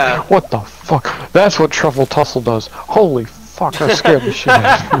shit! Yeah. What the fuck? That's what Truffle Tussle does. Holy fuck! That scared the shit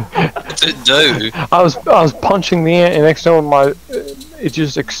out of me. What's it do? I was punching the ant, and next thing it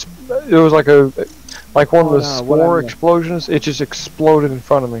just it was like one of the spore explosions. It just exploded in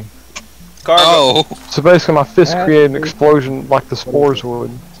front of me. Cargo, Oh, So basically, my fist created an explosion like the spores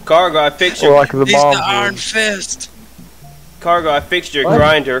would, Cargo, I fixed or your like the he's bombs the Iron would. Fist. Cargo. I fixed your What?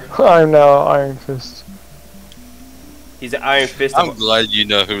 grinder. I'm now Iron Fist. He's the Iron Fist. I'm glad you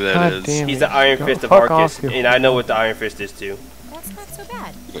know who that God is. damn He's it. the Iron Go Fist of fuck Arceus, off, you and I know what the Iron Fist is too. That's not so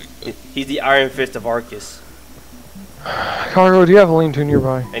bad. He's the Iron Fist of Arceus. Cargo, do you have a lean-to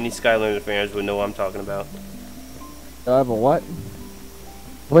nearby? Any Skylander fans would know what I'm talking about. Do I have a what?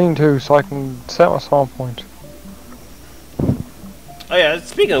 Lean-to, so I can set my spawn point. Oh yeah,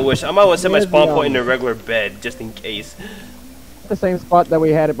 speaking of which, I might want to set my Where's spawn the, point in a regular bed, just in case. The same spot that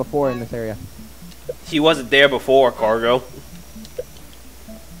we had it before in this area. He wasn't there before, Cargo.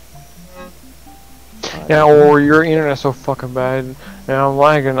 Yeah, or your internet's so fucking bad, and I'm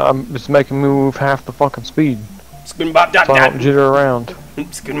lagging. It's making me move half the fucking speed, Spin about that. so I don't jitter around.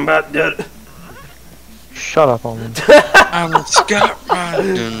 Spin about that. Shut up on me. I'm a Scott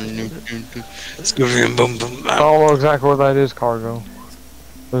Ryan. I don't know exactly what that is, Cargo.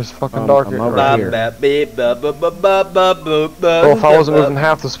 It's fucking dark I'm here. over Right here. here. Well, if I wasn't moving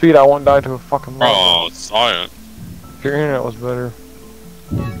half the speed, I wouldn't die to a fucking lava. Oh, science. If your internet was better.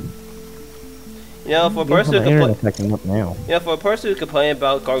 You know, for a person who complain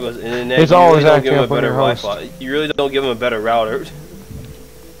about Cargo's internet, It's you really always don't acting give him a up on better your host. Wi-Fi. You really don't give him a better router.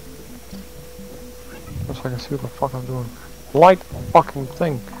 Just so I can see what the fuck I'm doing. Light the fucking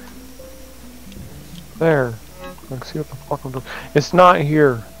thing. There. I can see what the fuck I'm doing. It's not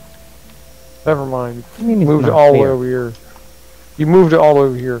here. Never mind. You mean You it's moved it not all the way here? over here. You moved it all the way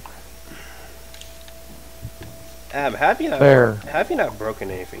over here. Have you not? There. Have you not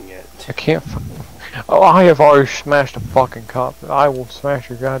broken anything yet? I can't Oh, I have already smashed a fucking cop. I will smash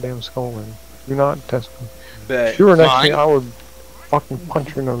your goddamn skull in. Do not test me. Bet. If you were next to me, Fine. I would fucking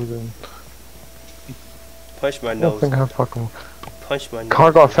punch your nose in. Punch my I don't nose. think I fucking... Punch my nose.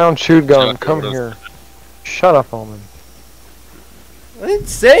 Cargo, I found shoot gun. Shut Come up. here. Shut up, Omen. I didn't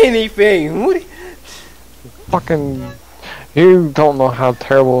say anything. What? Fucking... You don't know how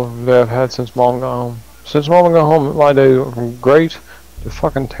terrible they have had since Mom got home. Since Mom got home, my days went from great to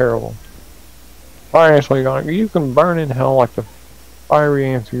fucking terrible. Fire ants, you can burn in hell like the fiery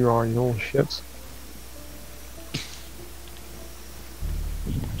ants you are, you little shits.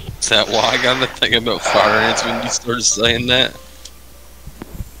 Is that why I got to think about fire ants when you started saying that?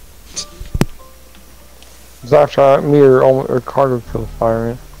 Cause after me or Carter killed the fire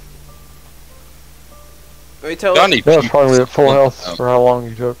in. Wait, tell Johnny. That was probably at full health for how long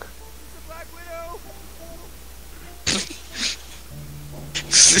he took.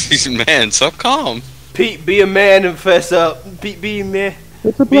 Man, so calm. Pete, be a man and fess up. Pete, be a man.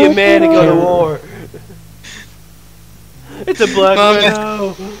 Be a man and go to war. It's a black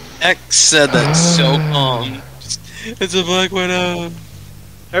widow. X said that so calm. It's a black widow.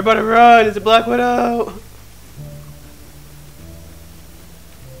 Everybody run! It's a black widow.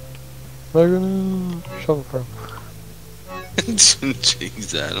 Shut the fuck up.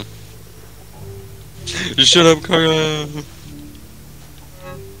 Jeez, Adam. Shut up, Carla.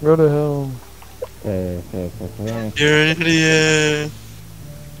 Go to hell. You're an idiot.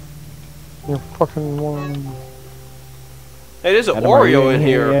 You're fucking one. Hey, there's an Oreo in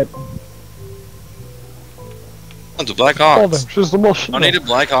here. That's a Black Oh, Ox. that's just the most. I need a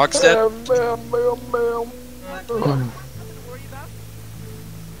Black Ox set.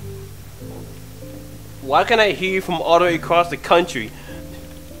 Why can I hear you from all the way across the country?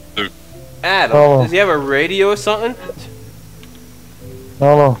 Who? Adam, Oh. does he have a radio or something? I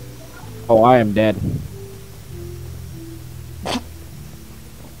don't know. Oh, I am dead.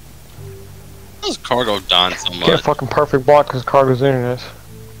 How's Cargo dying so Can't much? fucking perfect block because Cargo's internet.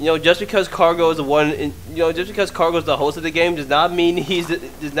 You know, just because Cargo is the one, just because Cargo is the host of the game does not mean he's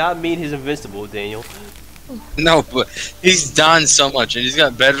invincible, Daniel. No, but he's dying so much, and he's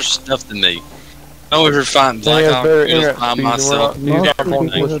got better stuff than me. No, if you're fighting Black has Ox, better I'll internet find speed than myself. we're not- Mostly Careful,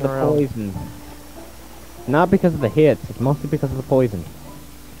 because of the around. poison. Not because of the hits, it's mostly because of the poison.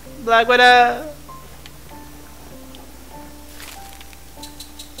 Black Widow.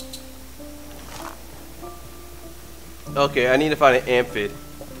 Okay, I need to find an amphib,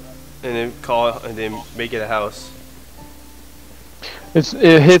 and then make it a house.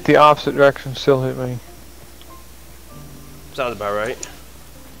 It hit the opposite direction, still hit me. Sounds about right.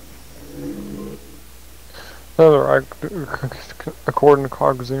 Another, according to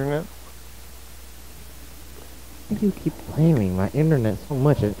Cargo's internet. Why do you keep blaming my internet so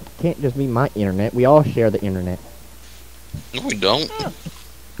much? It can't just be my internet. We all share the internet. No, we don't.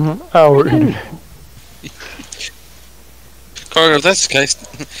 Our internet. Cargo, if that's the case,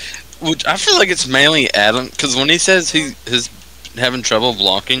 which I feel like it's mainly Adam, because when he says he's having trouble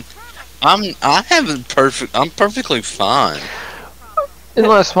blocking, I'm perfectly fine.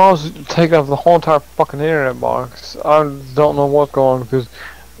 Unless Smalls take up the whole entire fucking internet box, I don't know what's going on because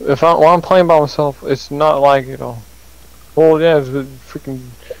when I'm playing by myself, it's not like well, yeah, it's freaking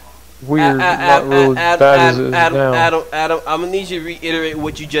weird, not really bad as it is now. Adam, I'm gonna need you to reiterate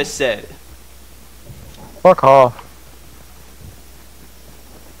what you just said. Fuck off.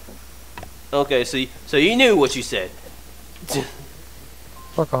 Okay, so you knew what you said.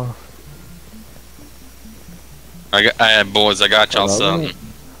 Fuck off. Boys, I got y'all something.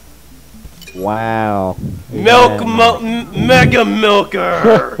 Wow. Mega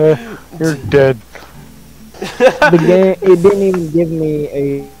Milker. You're dead. The game, it didn't even give me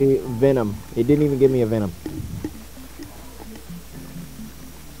a venom. It didn't even give me a venom.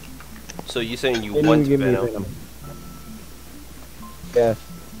 So you saying you It didn't want even give me a Venom? venom. Yeah.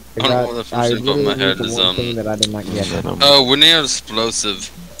 I don't know what the first thing above my head is, thing that I did not get. Oh, we need an explosive.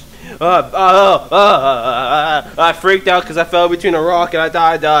 I freaked out because I fell between a rock and I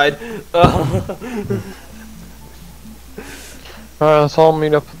died. Alright, let's all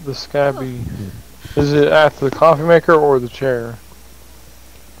meet up at the Scabby. Is it after the coffee maker or the chair?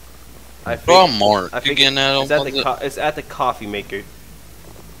 Oh, Mark. I think Again, Adam. it's at the coffee maker.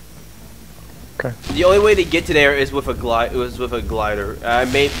 Okay. The only way to get to there is with a glider. I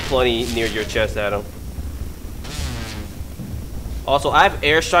made plenty near your chest, Adam. Also, I have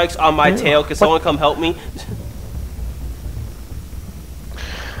airstrikes on my tail. Can someone come help me?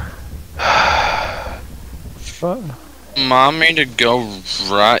 What? Mom made to go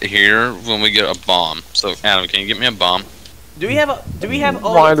right here when we get a bomb. So, Adam, can you get me a bomb? Do we have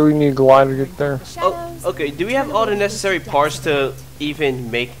all? Why do we need glider to get there? Oh, okay. Do we have all the necessary parts to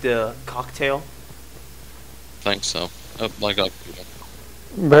even make the cocktail? Think so. Like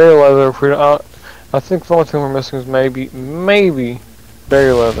Berry leather. If we don't, I think the only thing we're missing is maybe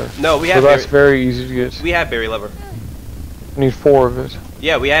berry leather. No, we So have. that's very easy to get. We have berry leather. We need 4 of it.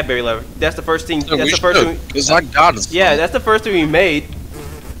 Yeah, we have berry leather. That's the first thing. So That's we the first should, thing. because I got it. Yeah, that's the first thing we made.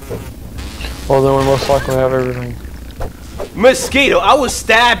 Well, then we most likely have everything. Mosquito, I will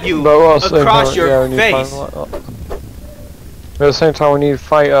stab you But we'll see. across Yeah, your we need to face. But at the same time, we need to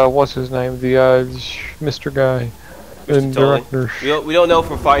fight. What's his name? The Mr. Guy, the Mr. Tully. director. We don't know if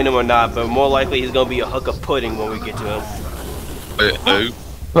we're fighting him or not, but more likely he's gonna be a hunk of pudding when we get to him. Wait, who?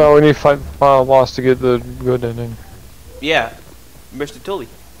 No, we need to fight the final boss to get the good ending. Yeah, Mr. Tully.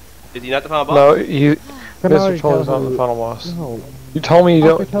 Is he not the final boss? No, you, Can I Mr. Tully's not tell the you- final boss. No. You told me you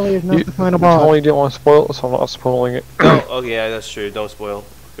Dr. don't. Tully is not You, the final you told boss. me you didn't want to spoil it, so I'm not spoiling it. No. Okay, yeah, that's true. Don't spoil.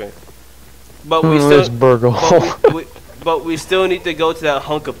 Okay. But we It's still. Burgle. But we still need to go to that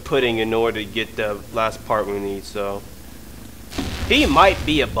hunk of pudding in order to get the last part we need. So he might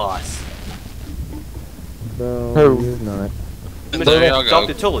be a boss. No, Who? he's not. There y'all go.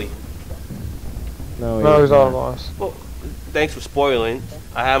 Dr. Tully. No, No, he's he's not a not. boss. Well, thanks for spoiling.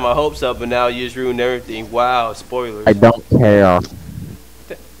 I had my hopes up, but now you just ruined everything. Wow, spoilers. I don't care.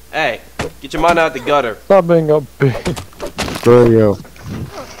 Hey, get your mind out the gutter. Stop being a bitch. Screw you.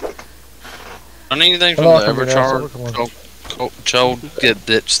 On anything from Hello, the come here, Everchar, Chode, get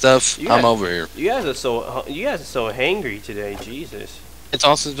dip stuff, You I'm guys- over here. You guys are so hangry today. Jesus. It's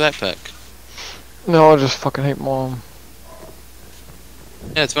Austin's backpack. No, I just fucking hate mom.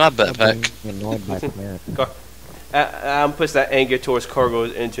 Yeah, it's my backpack. I'm being annoyed by America. I'm puts that anger towards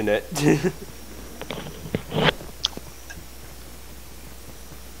Cargo's internet.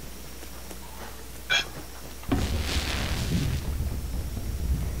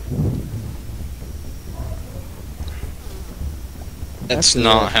 That's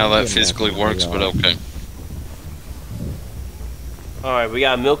not how that physically works, but okay. Alright, we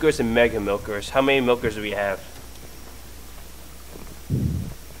got milkers and mega milkers. How many milkers do we have?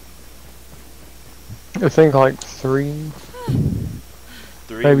 I think like three,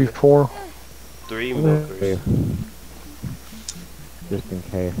 Three. maybe four. 3 milkers. Just in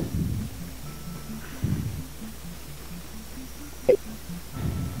case.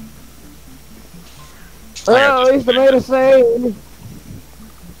 I got Well, just at least I made a save.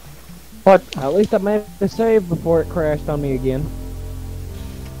 What? At least I made a save before it crashed on me again.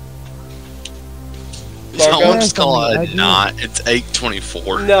 Don't just call I it a did. knot. It's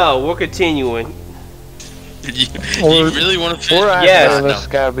 8:24. No, we're continuing. You We're- really want to We're finish? Yes. actually this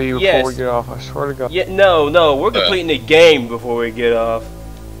gotta be before Yes. we get off. I swear to God. Yeah, no, we're completing the game before we get off.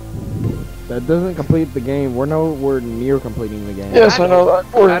 That doesn't complete the game. We're nowhere near completing the game. Yes, I know that.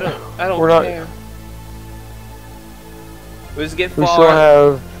 I don't we're not- care. Let's get We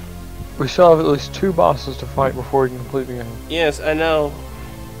far. still have at least 2 bosses to fight before we can complete the game. Yes, I know.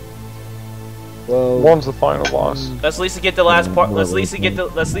 Well, One's the final boss. Let's at least get the last part. Let's at least get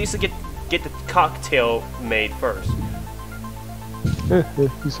the cocktail made first.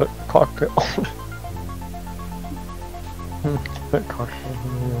 He's a cocktail. That cocktail.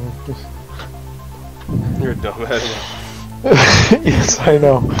 You're a dumbass. Yes, I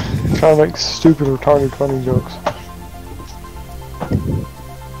know. Trying to make stupid, retarded, funny jokes.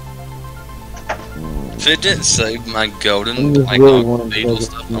 If it didn't save my I golden just like really wanted to beetle go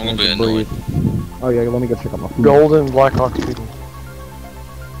stuff, get I'm gonna be to annoyed. breathe. Oh yeah, let me go check out my food. Golden Blackhawk Speeding.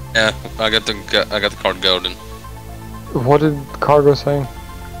 Yeah, I got the card golden. What did Cargo say?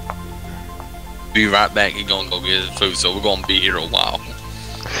 Be right back. He gonna go get his food, so we're gonna be here a while.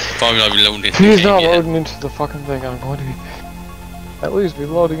 Probably not be loading. If he's not loading into the fucking thing, I'm going to be at least be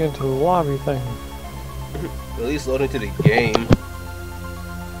loading into the lobby thing. At least load into the game.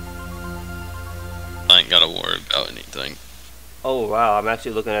 I ain't gotta worry about anything. Oh wow, I'm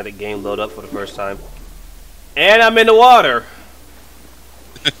actually looking at the game load up for the first time. And I'm in the water.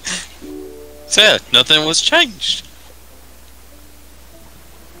 Said nothing was changed.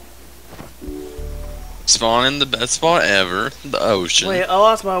 Spawn in the best spot ever, the ocean. Wait, I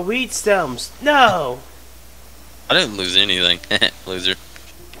lost my weed stems. No. I didn't lose anything, loser.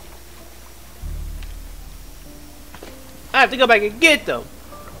 I have to go back and get them.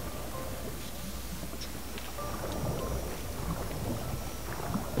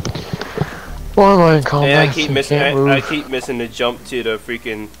 Why am I in combat? And I keep missing. Can't I move. keep missing the jump to the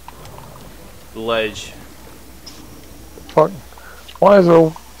freaking ledge. Fuck. Why is there a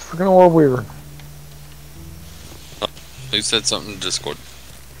freaking orb weaver? Who said something in Discord?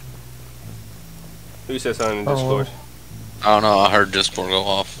 Who said something in Oh. Discord? I don't know, I heard Discord go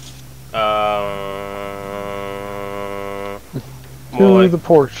off. To More like, the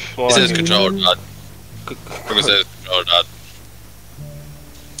porch. more It says like, controller died. It says controller died.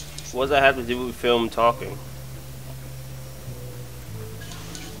 what does that have to do with film talking?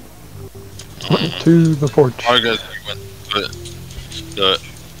 To the porch. I guess he went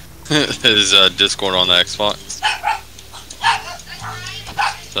to his Discord on the Xbox.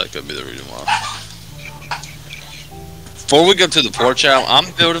 So that could be the reason why. Before we go to the porch out,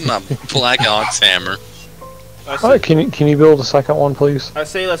 I'm building my Black Ox hammer. Alright, can you build a second one, please? I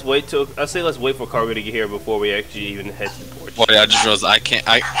say let's wait for Cargo to get here before we actually even head to the porch. Well, yeah, I just realized I can't.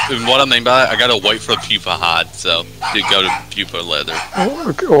 What I mean by that, I gotta wait for the pupa hide, so to go to pupa leather.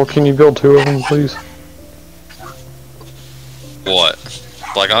 Or can you build 2 of them, please? What?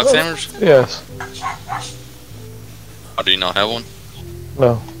 Black Ox hammers? Yes. Oh, do you not have one?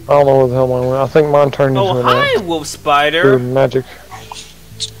 No. I don't know where the hell mine went. I think mine turned into an hi, ant. Wolf Spider. Through magic.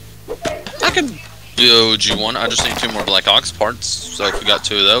 I can build you one. I just need 2 more Black Ox parts. So if we got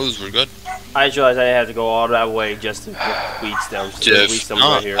 2 of those, we're good. I just realized I had to go all that way just to get weed stems. If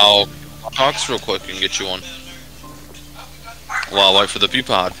not, I'll talk real quick and get you one. While I wait for the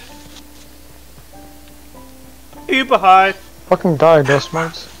pupa hide. Pupa hide. Fucking die, dust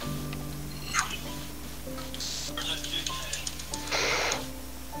mites.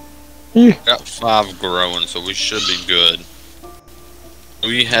 Yeah. Got 5 growing, so we should be good. Do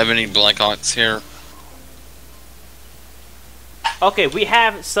we have any Black Ox here? Okay, we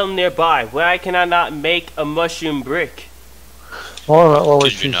have some nearby. Why can I not make a mushroom brick? Well, I'm at lower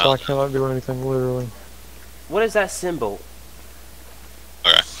Did you speed, so I cannot do anything, literally. What is that symbol?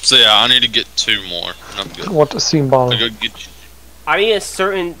 Okay, so yeah, I need to get 2 more, and I'm good. What the seam I bottom? go get you. I need a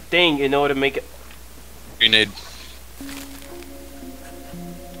certain thing in order to make it. You need.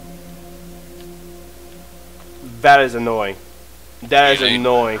 That is annoying. That is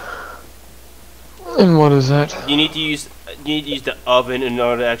annoying. And what is that? You need to use the oven in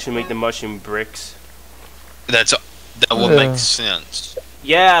order to actually make the mushroom bricks. That would make sense.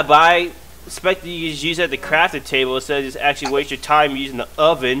 Yeah, but I expect you to use it at the crafting table instead of just actually waste your time using the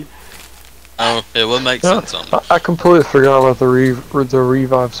oven. Oh, it would make sense on I completely forgot about the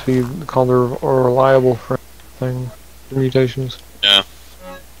revive speed called the reliable thing, mutations. Yeah.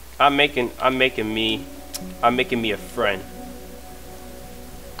 I'm making me a friend.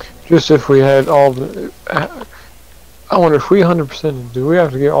 Just if we had all the, I wonder if we 100%, do we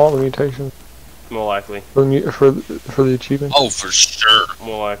have to get all the mutations? More likely. For the achievement? Oh, for sure.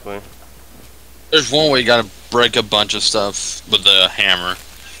 More likely. There's one way you gotta break a bunch of stuff with the hammer.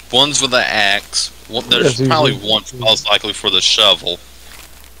 One's with the axe. There's That's probably easy. one most likely for the shovel.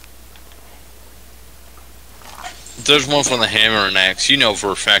 If there's one for the hammer and axe, you know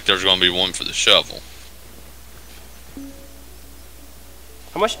for a fact there's gonna be one for the shovel.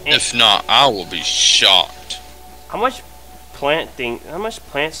 How much? If not, I will be shocked. How much plant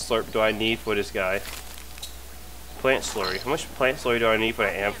slurp do I need for this guy? Plant slurry. How much plant slurry do I need for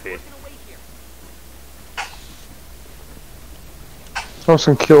the amphib? I'm just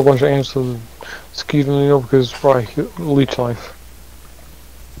gonna kill a bunch of ants with mosquito needle because it's probably leech life.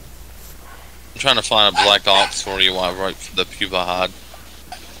 I'm trying to find a black ox for you while I wait for the pupa hide.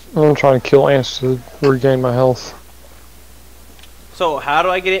 I'm trying to kill ants to regain my health. So how do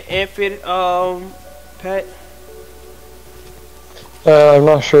I get an amphib pet? I'm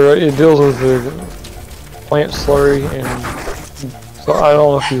not sure. It deals with the plant slurry, and so I don't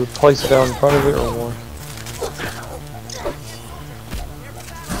know if you place it out in front of it or what.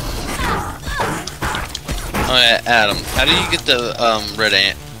 Oh yeah, Adam, how do you get the red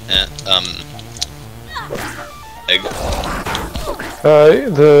ant egg?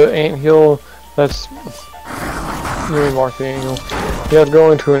 The anthill, that's let me mark the anthill. You have to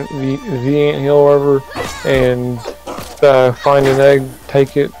go into the anthill or whatever and find an egg,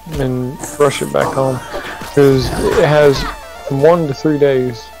 take it, and rush it back home. Because it has from 1 to 3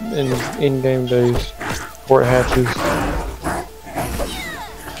 days in-game days before it hatches.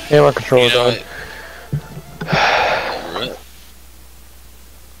 And my controller died.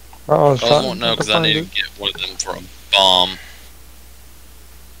 I won't know because I need to get one of them for a bomb.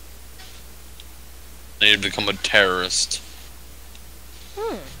 I need to become a terrorist.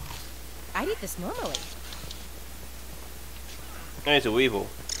 I'd eat this normally. Hey, it's a weevil.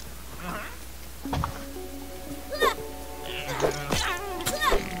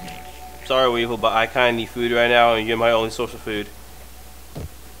 Sorry, weevil, but I kinda need food right now, and you're my only source of food.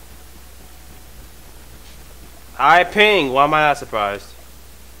 Hi, Ping. Why am I not surprised?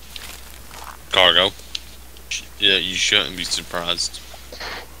 Cargo. Yeah, you shouldn't be surprised.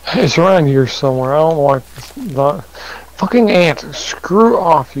 It's around here somewhere. I don't like the fucking ant. Screw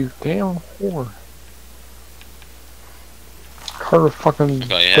off, you damn whore. Carter fucking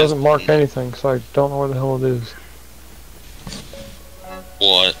doesn't mark anything, so I don't know where the hell it is.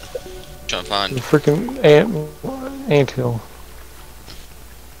 What? Trying to find The freaking anthill.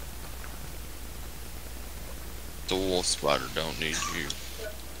 the wolf spider. Don't need you.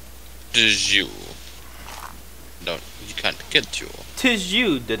 Tis you. Don't you can't get you. Tis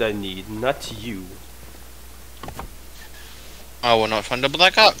you that I need, not you. I will not find a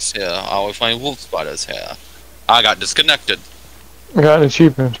black ox here. I will find wolf spiders here. I got disconnected. I got an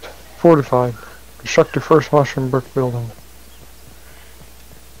achievement. Fortified. Construct your first mushroom brick building.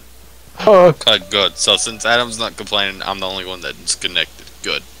 Okay, good. So since Adam's not complaining, I'm the only one that disconnected.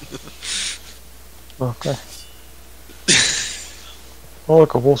 Good. Okay. Oh,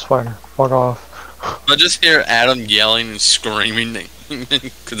 look, a wolf spider. Fuck off. I just hear Adam yelling and screaming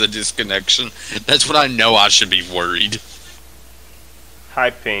because of disconnection. That's when I know I should be worried. Hi,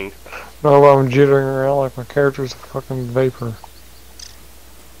 Pink. No, I'm jittering around like my character's a fucking vapor.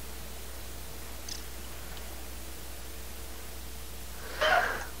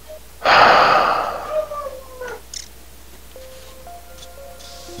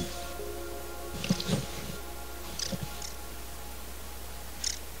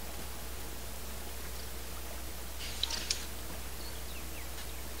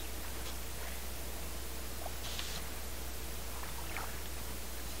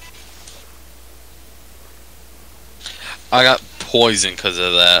 I got poisoned because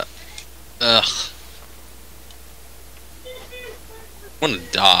of that. Ugh. I want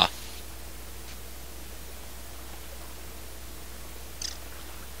to die.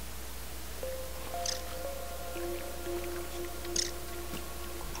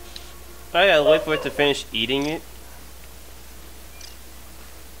 I gotta wait for it to finish eating it.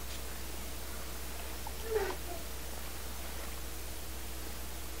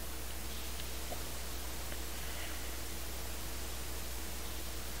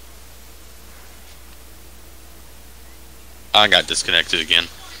 I got disconnected again.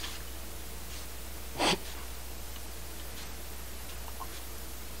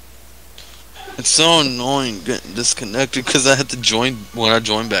 It's so annoying getting disconnected because I have to join. When I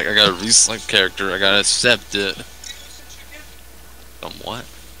join back, I gotta reselect character. I gotta accept it. What?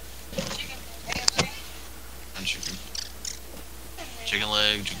 Chicken. Chicken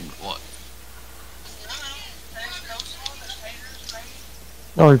leg. Chicken what?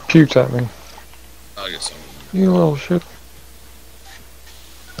 Oh, he puked at me. I get some. You little shit.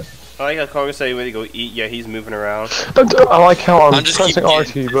 I like how Congress said he went to go eat. Yeah, he's moving around. I like how I'm just pressing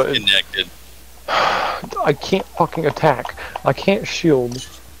keep RT, but disconnected. I can't fucking attack. I can't shield.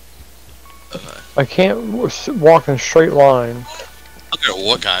 I can't walk in a straight line. Okay,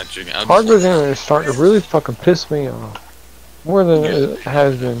 what kind of chicken? Hardware's internet is starting to really fucking piss me off. More than it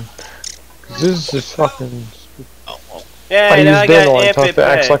has been. Cause this is just fucking... Yeah, I now I use got Dandelion amp Tuck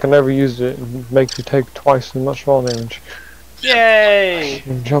that acts pay. like I never used it and makes you take twice as much fall damage. Yay!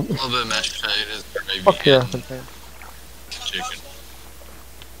 And jump. A little bit of mashed potatoes, or maybe Fuck yeah, and chicken.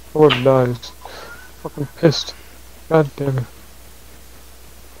 I would've died. Fucking pissed. God damn it.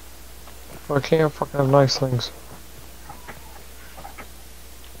 I can't fucking have nice things.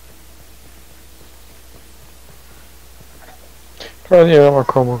 Try to get my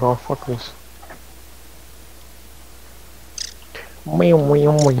Chromebook off. Fuck this. Meow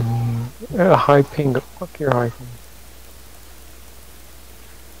meow meow. High ping. Fuck your high ping.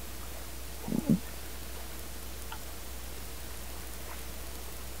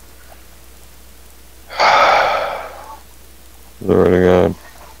 Swear to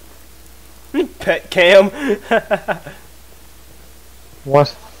God. Pet cam.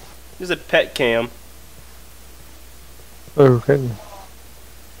 What? There's a pet cam. Okay.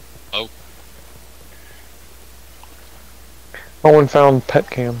 Oh. No one found pet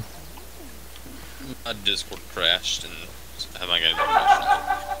cam. My Discord crashed and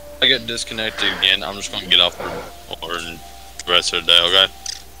I get disconnected again. I'm just gonna get off or the rest of the day,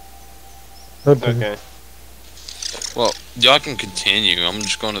 okay? Okay. Well, y'all can continue. I'm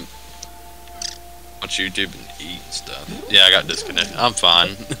just gonna watch YouTube and eat and stuff. Yeah, I got disconnected. I'm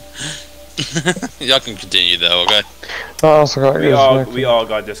fine. Y'all can continue though, okay? I also got We all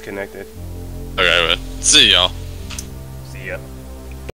got disconnected. Okay, well, see y'all.